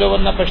پیالہ پی لو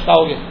ورنہ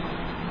پچھتاؤ گے۔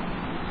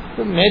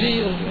 تو میری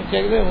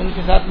ان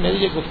کے ساتھ میری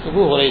یہ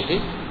گفتگو ہو رہی تھی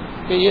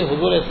کہ یہ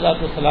حضور علیہ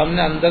الصلوۃ والسلام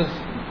نے اندر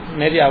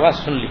میری آواز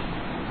سن لی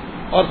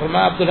اور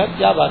فرمایا عبدالحق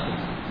کیا بات ہے،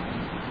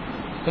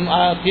 تم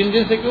 3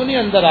 دن سے کیوں نہیں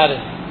اندر آ رہے؟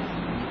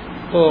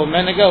 تو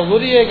میں نے کہا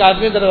حضور یہ ایک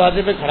آدمی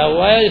دروازے پہ کھڑا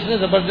ہوا ہے، اس نے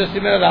زبردستی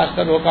میرا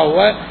راستہ روکا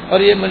ہوا ہے اور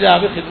یہ مجھے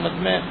آپ کی خدمت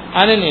میں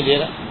آنے نہیں دے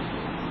رہا۔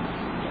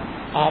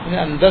 آپ نے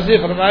اندر سے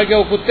فرمایا کہ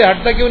وہ کتے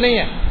ہٹتا کیوں نہیں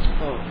ہے،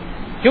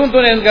 کیوں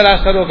تو نے ان کا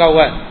راستہ روکا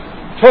ہوا ہے،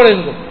 چھوڑ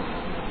ان کو۔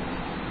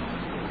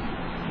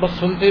 بس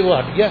سنتے ہی وہ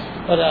ہٹ گیا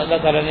اور اللہ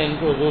تعالیٰ نے ان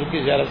کو حضور کی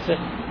زیارت سے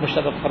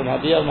مشرف فرما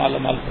دیا اور مالا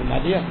مال فرما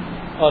دیا۔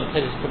 اور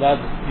پھر اس کے بعد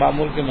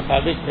معمول کے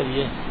مطابق پھر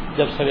یہ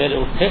جب سویرے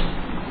اٹھے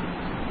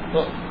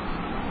تو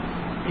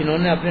انہوں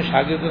نے اپنے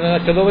شاگردوں نے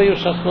کہا چلو بھائی اس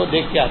شخص کو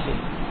دیکھ کے آتے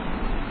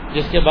ہیں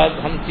جس کے بعد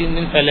ہم 3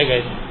 دن پہلے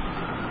گئے تھے،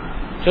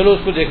 چلو اس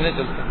کو دیکھنے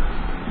چلتے ہیں۔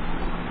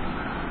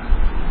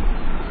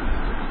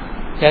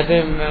 کہتے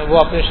ہیں وہ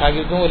اپنے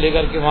شاگردوں کو لے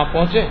کر کے وہاں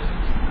پہنچے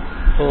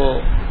تو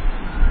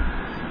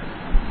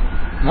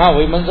وہاں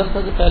وہی منظر تھا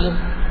کہ پہلے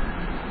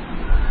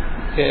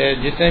کہ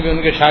جتنے بھی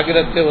ان کے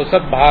شاگرد تھے وہ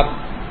سب باہر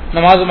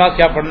نماز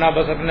کیا پڑھنا،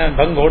 بس اپنے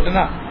بھنگ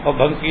گھوٹنا اور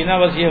بھنگ پینا،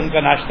 بس یہ ان کا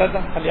ناشتہ تھا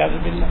الیاذ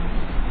باللہ۔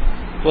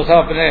 وہ سب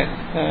اپنے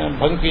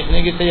بھنگ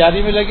پیسنے کی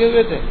تیاری میں لگے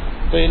ہوئے تھے۔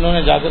 تو انہوں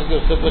نے جا کر کے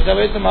اس سے پوچھا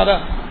بھائی تمہارا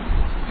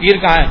پیر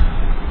کہاں ہے،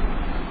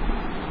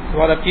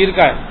 تمہارا پیر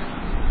کہاں ہے؟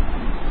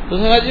 تو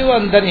اس نے کہا جی وہ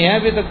اندر ہی ہے،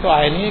 ابھی تک تو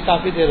آئے نہیں ہے،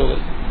 کافی دیر ہو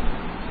گئی۔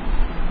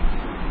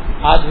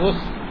 آج وہ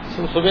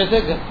صبح سے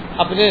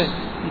اپنے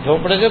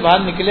جھونپڑے سے باہر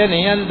نکلے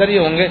نہیں ہیں، اندر ہی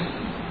ہوں گے۔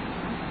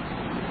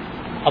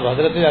 اب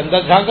حضرت نے اندر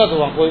جھانکا تو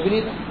وہاں کوئی بھی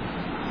نہیں تھا۔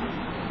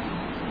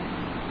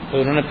 تو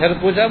انہوں نے پھر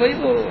پوچھا بھائی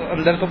وہ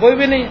اندر تو کوئی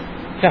بھی نہیں ہے،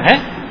 کیا ہے؟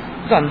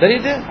 تو اندر ہی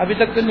تھے، ابھی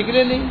تک تو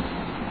نکلے نہیں۔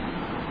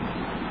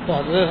 تو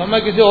حضرت ہمیں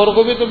کسی اور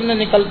کو بھی تم نے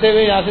نکلتے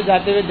ہوئے یہاں سے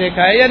جاتے ہوئے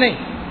دیکھا ہے یا نہیں؟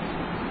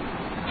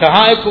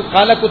 کہاں ایک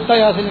کالا کتا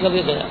یہاں سے نکل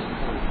کے گیا۔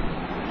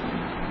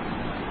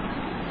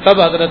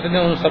 تب حضرت نے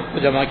ان سب کو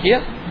جمع کیا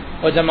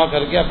اور جمع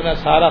کر کے اپنا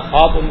سارا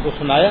خواب ان کو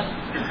سنایا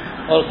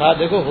اور کہا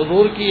دیکھو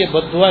حضور کی یہ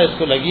بد دعا اس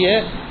کو لگی ہے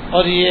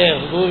اور یہ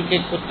حضور کے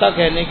کتا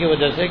کہنے کی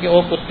وجہ سے کہ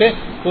وہ کتے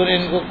تو نے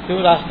ان کو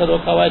کیوں راستہ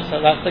روکا ہوا ہے،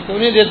 راستہ کیوں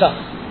نہیں دیتا،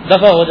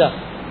 دفع ہو جا۔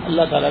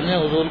 اللہ تعالیٰ نے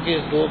حضور کی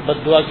اس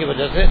بد دعا کی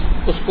وجہ سے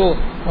اس کو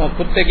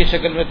کتے کی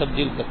شکل میں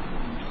تبدیل کر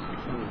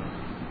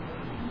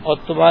اور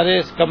تمہارے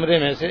اس کمرے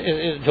میں سے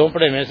اس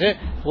جھونپڑے میں سے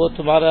وہ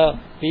تمہارا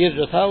پیر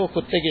جو تھا وہ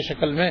کتے کی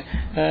شکل میں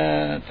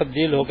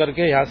تبدیل ہو کر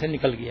کے یہاں سے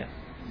نکل گیا۔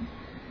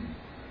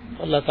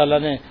 اللہ تعالیٰ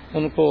نے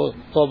ان کو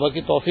توبہ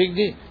کی توفیق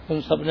دی،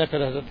 ان سب نے پھر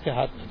حضرت کے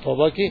ہاتھ میں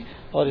توبہ کی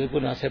اور اس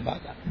گناہ سے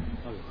باز آ گئے۔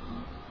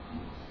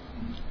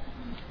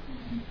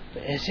 تو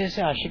ایسے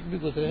ایسے عاشق بھی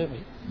گزرے ہیں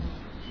بھائی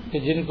کہ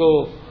جن کو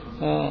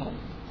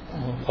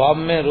خواب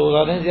میں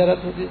روزانہ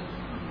زیارت ہوتی،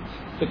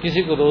 تو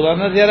کسی کو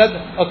روزانہ زیارت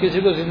اور کسی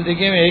کو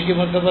زندگی میں ایک ہی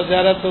مرتبہ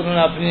زیارت، تو انہوں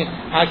نے اپنی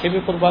آنکھیں بھی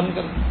قربان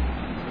کر دی۔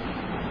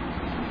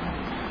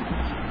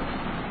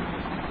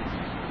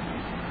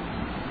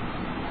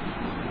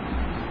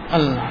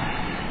 اللہ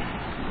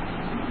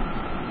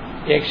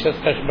ایک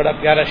شخص کا بڑا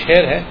پیارا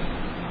شعر ہے،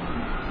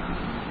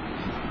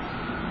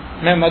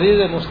 میں مریض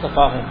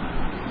مصطفیٰ ہوں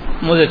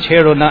مجھے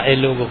چھیڑو نہ اے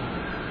لوگو،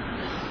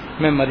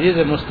 میں مریض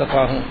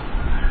مصطفیٰ ہوں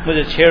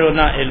مجھے چھیڑو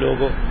نہ اے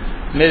لوگو،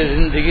 میری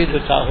زندگی جو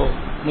چاہو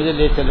مجھے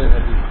لے چلو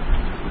حبیب،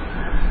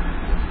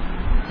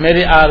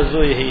 میری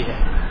آرزو یہی ہے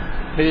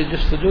میری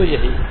جستجو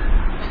یہی ہے،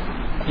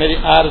 میری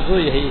آرزو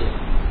یہی ہے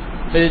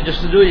میری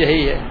جستجو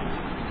یہی ہے،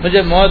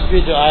 مجھے موت بھی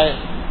جو آئے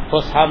وہ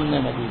سامنے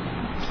مدید۔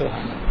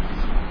 سبحان اللہ۔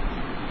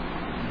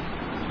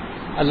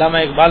 علامہ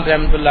اقبال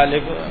رحمۃ اللہ علیہ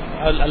کو،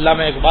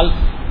 علامہ اقبال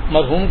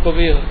مرحوم کو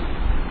بھی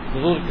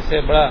حضور سے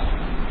بڑا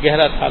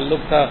گہرا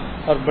تعلق تھا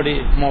اور بڑی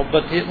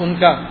محبت تھی۔ ان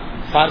کا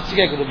فارسی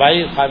کا ایک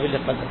رباعی قابل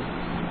قدر،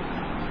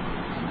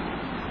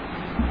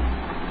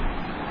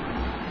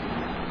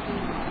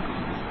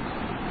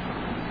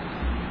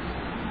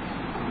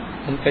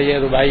 ان کا یہ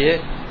رباعی ہے،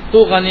 تو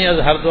غنی از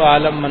ہر دو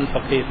عالم من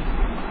فقیر،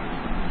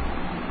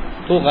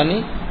 تو غنی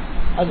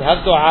از ہر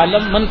دو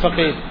عالم من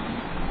فقیر،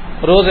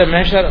 روز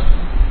محشر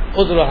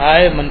عذر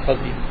ہائے من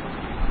فقیر۔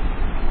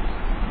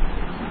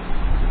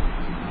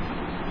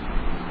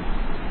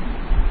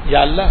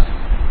 یا اللہ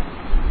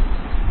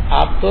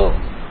آپ تو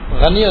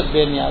غنی اور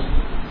بے نیاز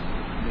ہیں،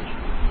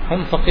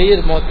 ہم فقیر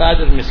محتاج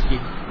اور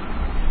مسکین۔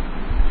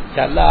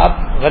 یا اللہ آپ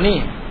غنی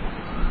ہیں،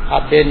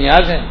 آپ بے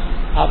نیاز ہیں،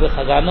 آپ کے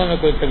خزانوں میں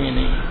کوئی کمی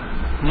نہیں ہے۔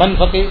 من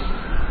فقیر،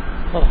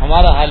 اور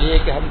ہمارا حال یہ ہے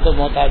کہ ہم تو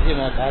محتاج ہی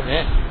محتاج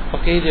ہیں،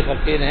 فقیر ہی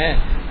فقیر ہیں،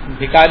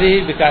 بھکاری ہی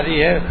بھکاری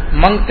ہے،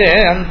 منگتے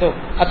ہیں ہم تو،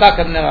 عطا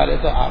کرنے والے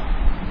تو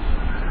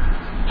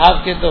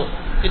آپ کے تو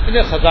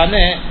اتنے خزانے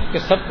ہیں کہ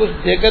سب کچھ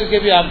دے کر کے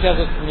بھی آپ کے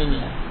پاس کمی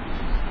نہیں ہے،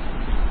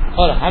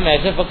 اور ہم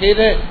ایسے فقیر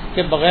ہیں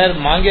کہ بغیر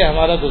مانگے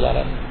ہمارا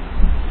گزارا نہیں۔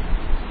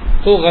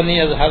 تو غنی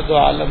از ہر دو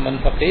عالم من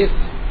فقیر،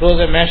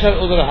 روز محشر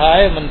ادھر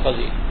ہائے من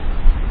پذیر۔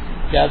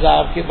 لہٰذا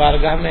آپ کی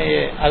بارگاہ میں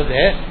یہ عرض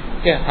ہے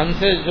کہ ہم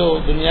سے جو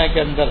دنیا کے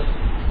اندر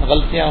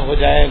غلطیاں ہو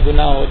جائیں،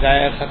 گناہ ہو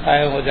جائیں،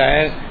 خطائیں ہو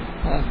جائیں،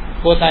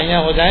 کوتاہیاں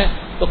ہو جائیں،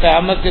 تو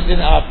قیامت کے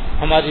دن آپ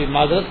ہماری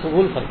معذرت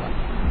قبول فرما لیں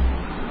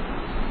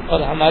اور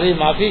ہماری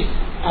معافی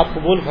آپ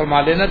قبول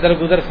فرما لینا،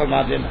 درگزر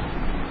فرما دینا۔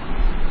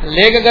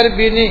 لیک اگر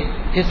بینی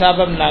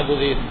حسابم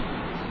ناگزیر،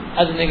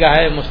 از نگاہ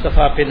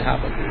مصطفیٰ پنہا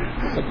بدیر۔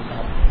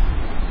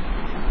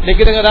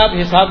 لیکن اگر آپ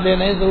حساب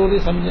لینا ہی ضروری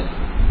سمجھیں،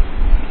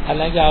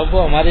 حالانکہ آپ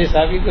کو ہمارے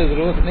حساب کی کوئی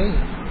ضرورت نہیں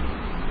ہے،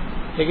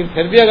 لیکن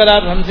پھر بھی اگر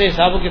آپ ہم سے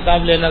حساب و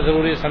کتاب لینا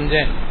ضروری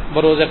سمجھیں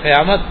بروز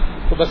قیامت،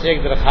 تو بس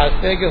ایک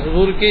درخواست ہے کہ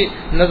حضور کی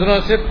نظروں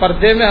سے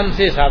پردے میں ہم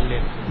سے حساب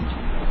لینا،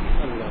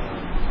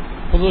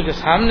 حضور کے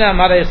سامنے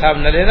ہمارا حساب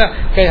نہ لینا،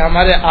 کہ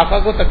ہمارے آقا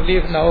کو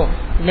تکلیف نہ ہو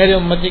میرے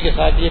امتی کے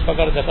ساتھ یہ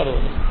پکڑ دکڑ ہو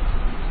جائے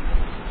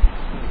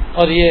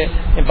اور یہ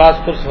بات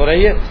پرس ہو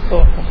رہی ہے، تو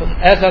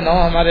ایسا نہ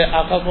ہو ہمارے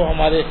آقا کو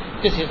ہمارے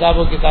کس حساب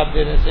و کتاب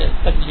دینے سے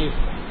تکلیف۔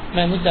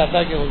 میں نہیں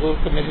چاہتا کہ حضور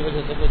کو میری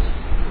وجہ سے کچھ۔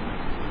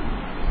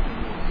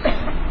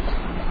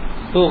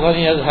 تو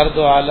غنی از ہر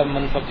دو عالم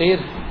من فقیر،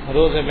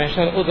 روز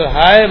محشر ادھر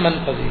ہائے من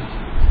پذیر۔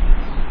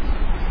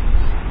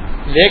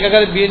 لیک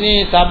اگر بینی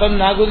حسابم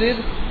ناگزیر،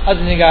 از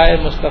نگاہ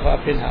مصطفیٰ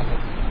پنہا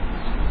بدیر۔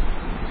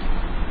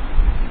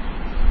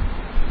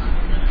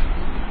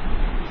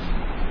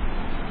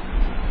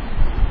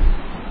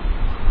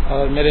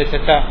 اور میرے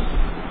چچا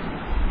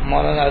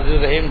مولانا عزیز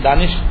الرحیم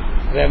دانش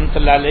رحمۃ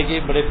اللہ علیہ کی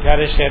بڑے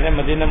پیارے شعر ہیں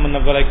مدینہ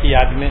منورہ کی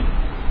یاد میں،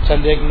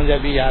 چند ایک مجھے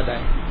ابھی یاد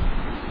آئے۔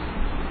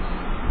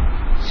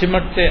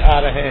 سمٹتے آ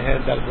رہے ہیں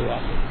درد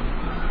والے،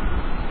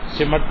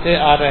 سمٹتے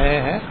آ رہے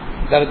ہیں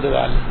درد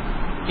والے،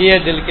 یہ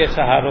دل کے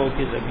سہاروں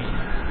کی زمین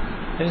ہے۔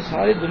 یعنی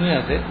ساری دنیا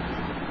سے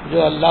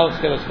جو اللہ اس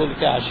کے رسول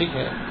کے عاشق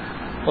ہے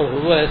اور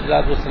حضور علیہ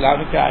الصلوۃ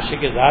والسلام کے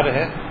عاشق زار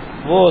ہے،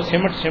 وہ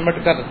سمٹ سمٹ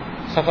کر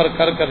سفر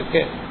کر کر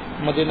کے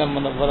مدینہ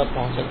منورہ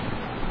پہنچے،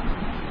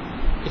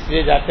 اس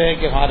لیے جاتے ہیں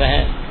کہ وہاں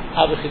رہیں،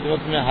 آپ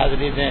خدمت میں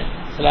حاضری دیں،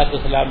 صلاۃ و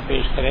سلام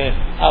پیش کریں،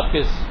 آپ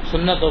کی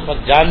سنتوں پر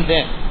جان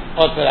دیں،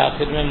 اور پھر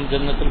آخر میں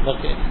جنت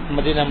البقیع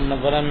مدینہ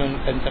منورہ میں ان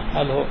کا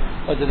انتقال ہو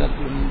اور جنت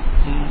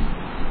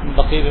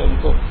البقیع میں ان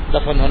کو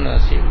دفن ہونا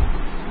نصیب ہو۔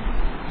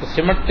 تو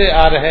سمٹتے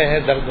آ رہے ہیں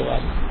درد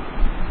والے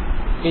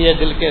کہ یہ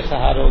دل کے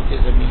سہاروں کی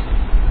زمین ہے،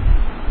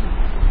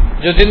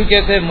 جو دن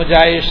کے تھے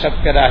مجاہد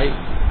شب کے راہی،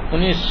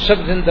 انہیں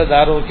شب زندہ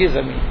داروں کی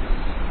زمین ہے۔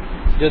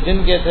 جو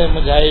دن کے تھے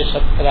مجاہد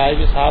شب کے راہی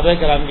بھی صحابہ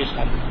کرام کی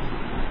شان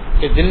ہے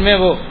کہ دن میں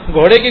وہ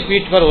گھوڑے کی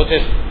پیٹھ پر ہوتے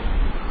تھے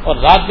اور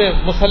رات میں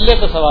مسلح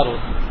پر سوار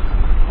ہوتے تھے۔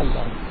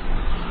 اللہ،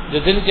 جو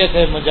دن کے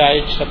تھے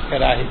مجاہد شب کے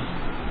راہی،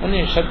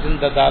 انہیں شب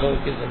زندہ داروں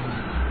کی زمین۔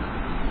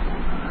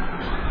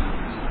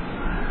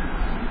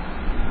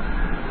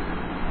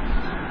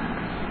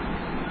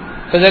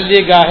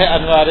 تجلی گاہ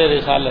انوار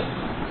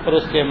رسالت اور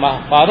اس کے ماہ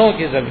پاروں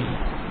کی زمین،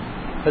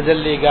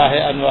 تجلی گاہ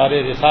انوار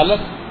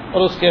رسالت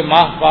اور اس کے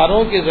ماہ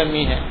پاروں کی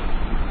زمین ہے۔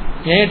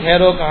 یہیں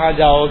ٹھہرو کہاں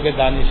جاؤ گے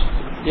دانش،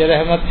 یہ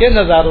رحمت کے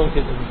نظاروں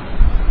کی زمین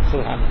ہے۔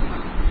 سبحان اللہ۔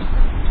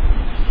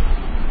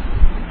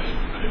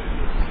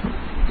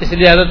 اس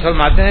لیے حضرت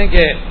فرماتے ہیں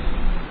کہ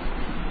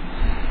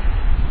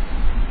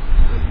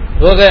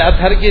روزہ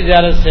اطہر کی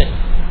زیارت سے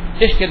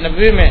عشق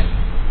نبوی میں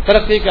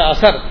ترقی کا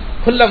اثر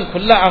کھلم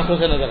کھلا آنکھوں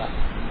سے نظر آتا ہے۔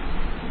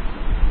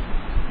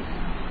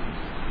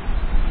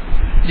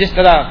 جس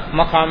طرح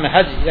مقام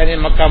حج یعنی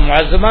مکہ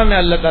معظمہ میں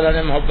اللہ تعالیٰ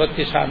نے محبت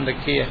کی شان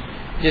رکھی ہے،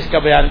 جس کا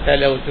بیان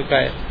پہلے ہو چکا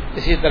ہے،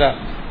 اسی طرح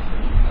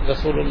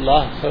رسول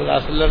اللہ صلی اللہ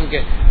علیہ وسلم کے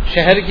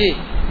شہر کی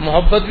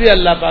محبت بھی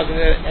اللہ پاک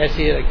نے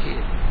ایسی ہی رکھی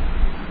ہے۔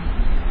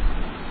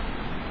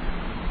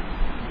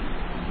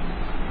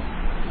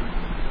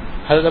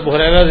 حضرت ابو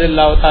ہریرہ رضی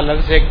اللہ تعالیٰ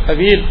عنہ سے ایک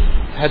طویل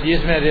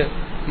حدیث میں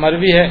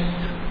مروی ہے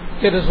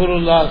کہ رسول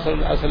اللہ صلی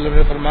اللہ علیہ وسلم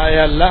نے فرمایا،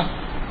 یا اللہ،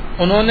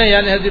 انہوں نے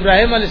یعنی حضرت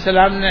ابراہیم علیہ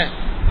السلام نے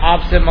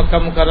آپ سے مکہ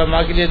مکرمہ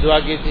کے لیے دعا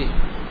کی تھی،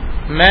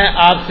 میں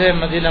آپ سے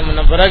مدینہ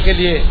منورہ کے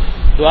لیے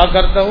دعا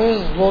کرتا ہوں،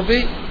 وہ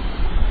بھی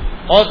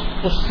اور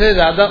اس سے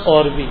زیادہ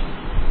اور بھی،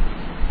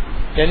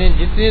 یعنی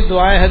جتنی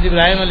دعائیں حضرت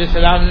ابراہیم علیہ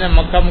السلام نے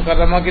مکہ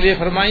مکرمہ کے لیے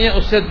فرمائی ہیں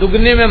اس سے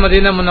دگنی میں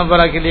مدینہ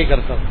منورہ کے لیے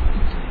کرتا ہوں۔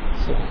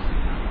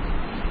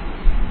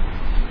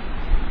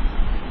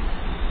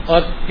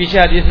 اور پیچھے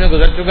حدیث میں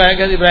گزر چکا ہے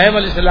کہ حضرت ابراہیم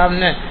علیہ السلام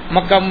نے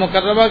مکہ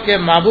مکرمہ کے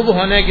محبوب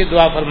ہونے کی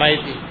دعا فرمائی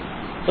تھی،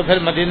 تو پھر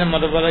مدینہ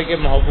منورہ کے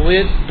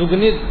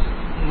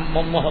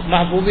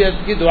محبوبیت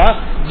کی دعا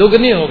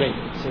دگنی ہو گئی،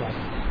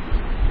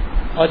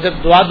 اور جب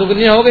دعا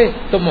دگنی ہو گئی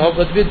تو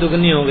محبت بھی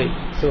دگنی ہو گئی۔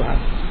 سبحان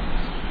اللہ۔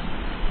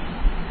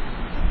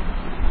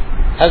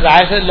 حضرت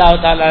عائشہ اللہ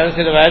تعالیٰ عنہ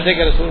سے روایت ہے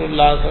کہ رسول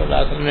اللہ صلی اللہ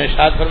علیہ وسلم نے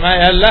ارشاد فرمایا،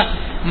 اے اللہ،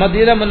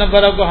 مدینہ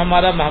منورہ کو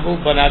ہمارا محبوب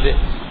بنا دے،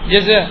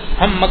 جیسے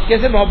ہم مکے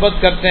سے محبت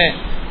کرتے ہیں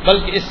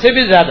بلکہ اس سے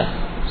بھی زیادہ۔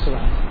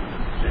 سبحان اللہ۔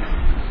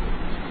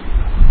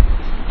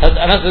 حضرت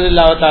انس رضی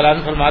اللہ تعالیٰ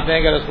عنہ فرماتے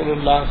ہیں کہ رسول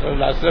اللہ صلی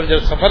اللہ علیہ وسلم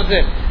جب سفر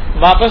سے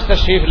واپس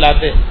تشریف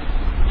لاتے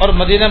اور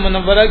مدینہ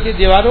منورہ کی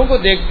دیواروں کو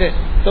دیکھتے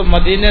تو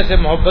مدینے سے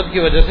محبت کی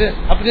وجہ سے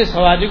اپنی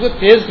سواری کو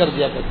تیز کر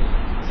دیا کرتے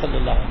صلی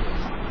اللہ علیہ وسلم۔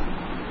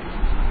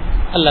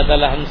 اللہ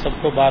تعالی ہم سب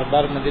کو بار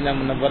بار مدینہ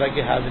منورہ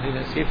کی حاضری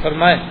نصیب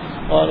فرمائے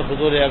اور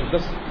حضور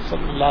اقدس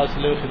صلی اللہ علیہ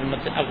وسلم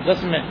خدمت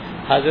اقدس میں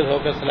حاضر ہو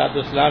کر صلاۃ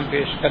والسلام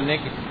پیش کرنے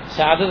کی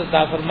سعادت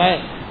عطا فرمائے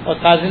اور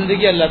تا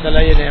زندگی اللہ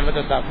تعالی یہ نعمت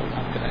عطا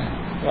فرماتے رہیں۔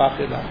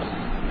 وآخر دعوانا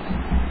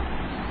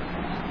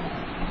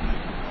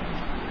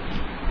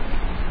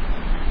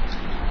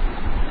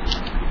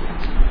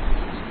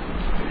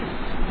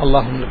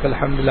اللهم لك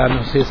الحمد لا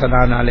نحصي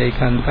ثناء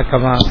عليك أنت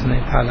كما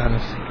أثنيت على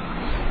نفسك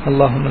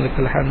اللهم لك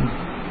الحمد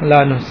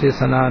لا نحصي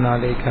ثناء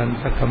عليك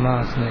أنت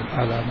كما أثنيت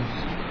على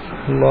نفسك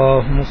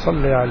اللهم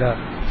صل على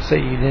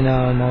سيدنا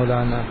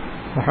ومولانا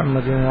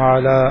محمد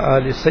وعلى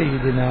آل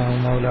سيدنا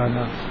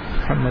ومولانا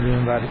محمد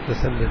وبارك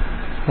وسلم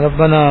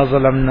ربنا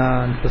ظلمنا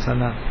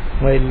أنفسنا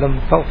وإن لم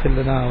تغفر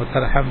لنا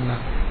وترحمنا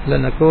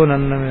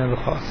لنكونن من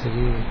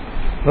الخاسرين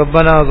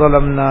ربنا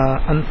ظلمنا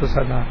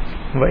أنفسنا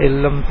وإن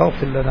لم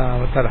تغفر لنا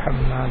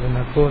وترحمنا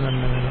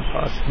لنكونن من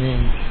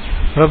الخاسرين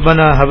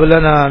ربنا هب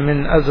لنا من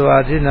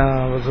أزواجنا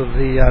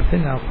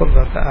وذرياتنا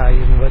قرة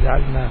أعين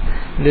واجعلنا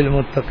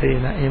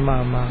للمتقين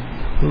إماما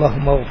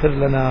اللهم اغفر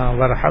لنا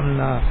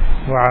وارحمنا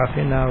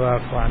وعافنا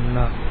واعف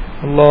عنا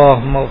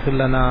اللهم اغفر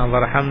لنا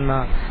وارحمنا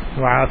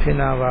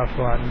وعافنا واعف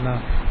عنا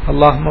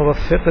اللهم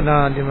وفقنا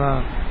لما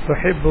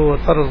تحب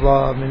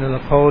وترضى من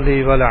القول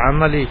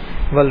والعمل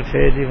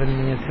والفعل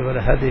والنية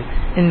والهدي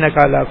إنك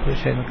على كل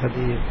شيء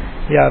قدير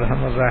یا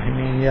ارحم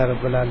الراحمین یا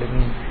رب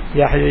العالمین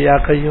یا حی یا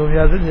قیوم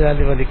یا ذو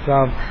الجلال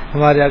والاکرام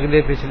ہمارے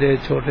اگلے پچھلے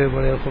چھوٹے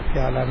بڑے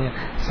خفیہ علانیہ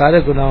سارے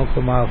گناہوں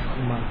کو معاف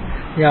فرما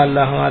یا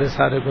اللہ ہمارے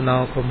سارے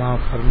گناہوں کو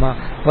معاف فرما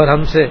اور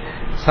ہم سے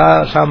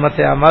شامت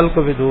اعمال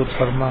کو بھی دور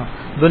فرما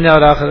دنیا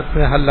اور آخرت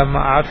میں ہر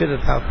لمحہ عافیت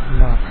عطا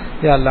فرما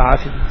یا اللہ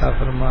عافیت عطا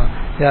فرما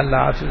یا اللہ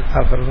عافیت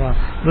عطا فرما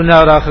دنیا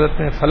اور آخرت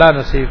میں فلاح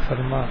نصیب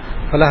فرما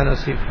فلاح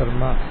نصیب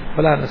فرما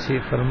فلاح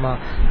نصیب فرما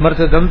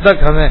مرتے دم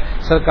تک ہمیں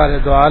سرکار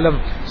دو عالم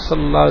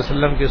صلی اللہ علیہ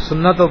وسلم کی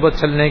سنتوں پر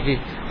چلنے کی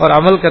اور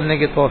عمل کرنے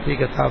کی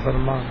توفیق عطا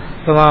فرما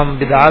تمام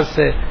بدعات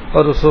سے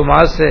اور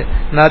رسومات سے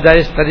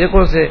ناجائز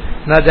طریقوں سے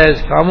ناجائز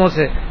کاموں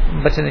سے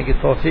بچنے کی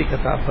توفیق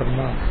عطا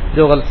فرما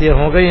جو غلطیاں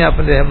ہو گئی ہیں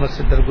اپنے رحمت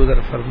سے درگزر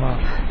فرما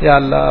یا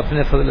اللہ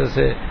اپنے فضل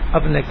سے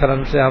اپنے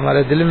کرم سے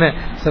ہمارے دل میں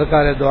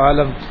سرکار دو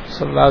عالم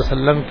صلی اللہ علیہ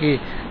وسلم کی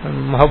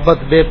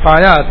محبت بے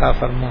پایا عطا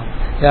فرما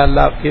یا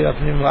اللہ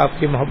آپ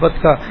کی محبت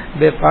کا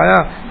بے پایا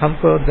ہم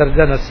کو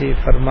درجہ نصیب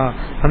فرما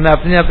ہمیں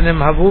اپنے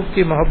محبوب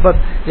کی محبت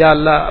یا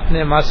اللہ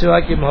اپنے ماسوا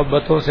کی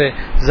محبتوں سے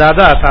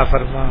زیادہ عطا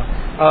فرما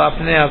اور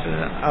اپنے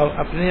اور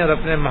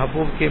اپنے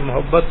محبوب کی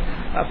محبت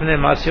اپنے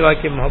ماسوا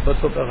کی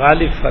محبتوں پر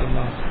غالب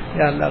فرما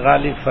یا اللہ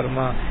غالب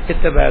فرما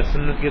اتباع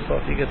سنت کی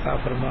توفیق عطا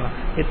فرما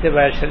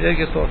اتباع شریعت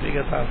کی توفیق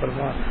عطا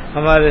فرما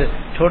ہمارے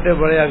چھوٹے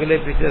بڑے اگلے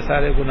پچھلے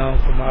سارے گناہوں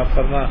کو معاف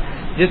فرما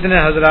جتنے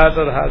حضرات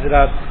اور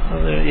حاضرات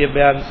یہ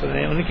بیان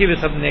سنیں ان کی بھی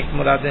سب نیک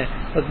مرادیں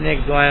اور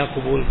نیک دعائیں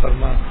قبول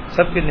فرما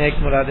سب کی نیک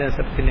مرادیں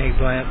سب کی نیک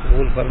دعائیں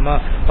قبول فرما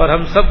اور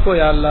ہم سب کو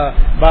یا اللہ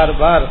بار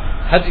بار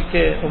حج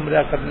کے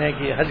عمرہ کرنے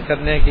کی حج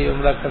کرنے کی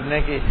عمرہ کرنے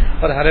کی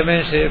اور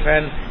حرمین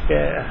شریفین کے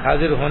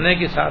حاضر ہونے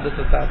کی سعادت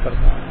عطا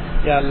فرما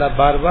یا اللہ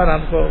بار بار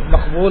ہم کو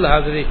مقبول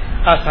حاضری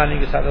آسانی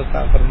کے ساتھ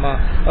عطا فرما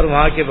اور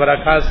وہاں کے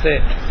برکات سے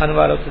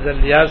انوار و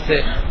تجلیات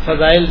سے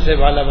فضائل سے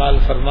بالا مال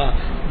فرما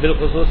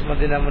بالخصوص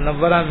مدینہ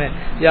منورہ میں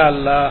یا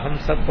اللہ ہم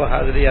سب کو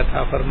حاضری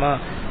عطا فرما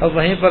اور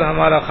وہیں پر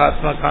ہمارا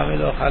خاتمہ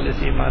کامل و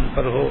خالص ایمان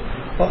پر ہو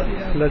اور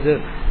یا اللہ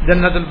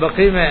جنت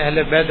البقیع میں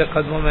اہل بیت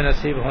قدموں میں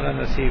نصیب ہونا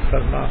نصیب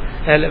فرما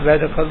اہل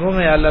بیت قدموں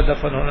میں یا اللہ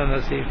دفن ہونا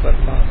نصیب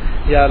فرما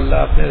یا اللہ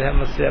اپنے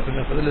رحمت سے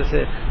اپنے فضل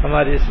سے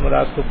ہماری اس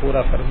مراد کو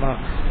پورا فرما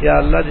یا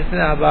اللہ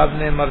جتنے احباب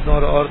نے مردوں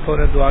اور عورتوں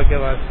نے دعا کے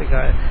واسطے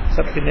کہا ہے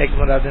سب کی نیک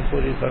مرادیں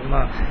پوری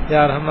فرما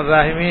یا ارحم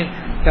الراحمین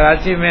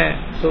کراچی میں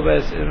صبح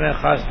میں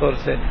خاص طور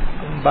سے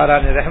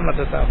باران رحمت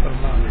عطا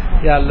فرما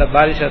یا اللہ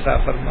بارش عطا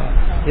فرما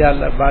یا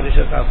اللہ بارش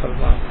عطا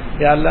فرما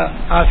یا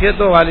اللہ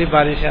عافیتوں والی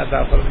بارشیں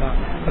عطا فرما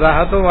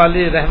راحتوں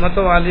والی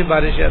رحمتوں والی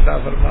بارشیں عطا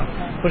فرما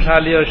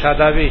خوشحالی اور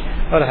شادابی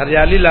اور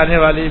ہریالی لانے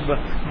والی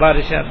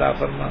بارشیں عطا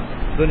فرما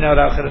دنیا اور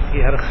آخرت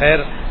کی ہر خیر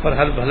اور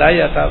ہر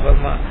بھلائی عطا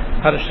فرما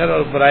ہر شر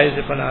اور برائی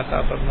سے پناہ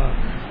عطا فرما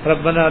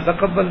ربنا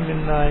تقبل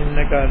منا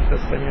انك انت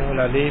السميع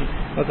العليم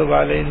وتب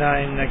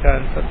علينا انك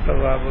انت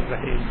التواب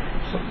الرحيم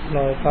صلى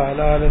الله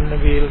تعالى على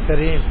النبي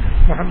الكريم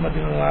محمد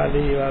وعلى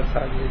اله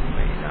وصحبه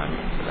اجمعين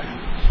آمين.